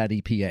Operations at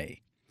EPA.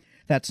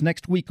 That's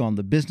next week on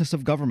the Business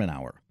of Government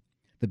Hour.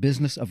 The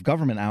Business of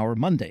Government Hour,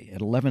 Monday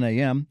at 11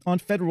 a.m. on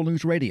Federal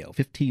News Radio,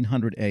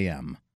 1500 a.m.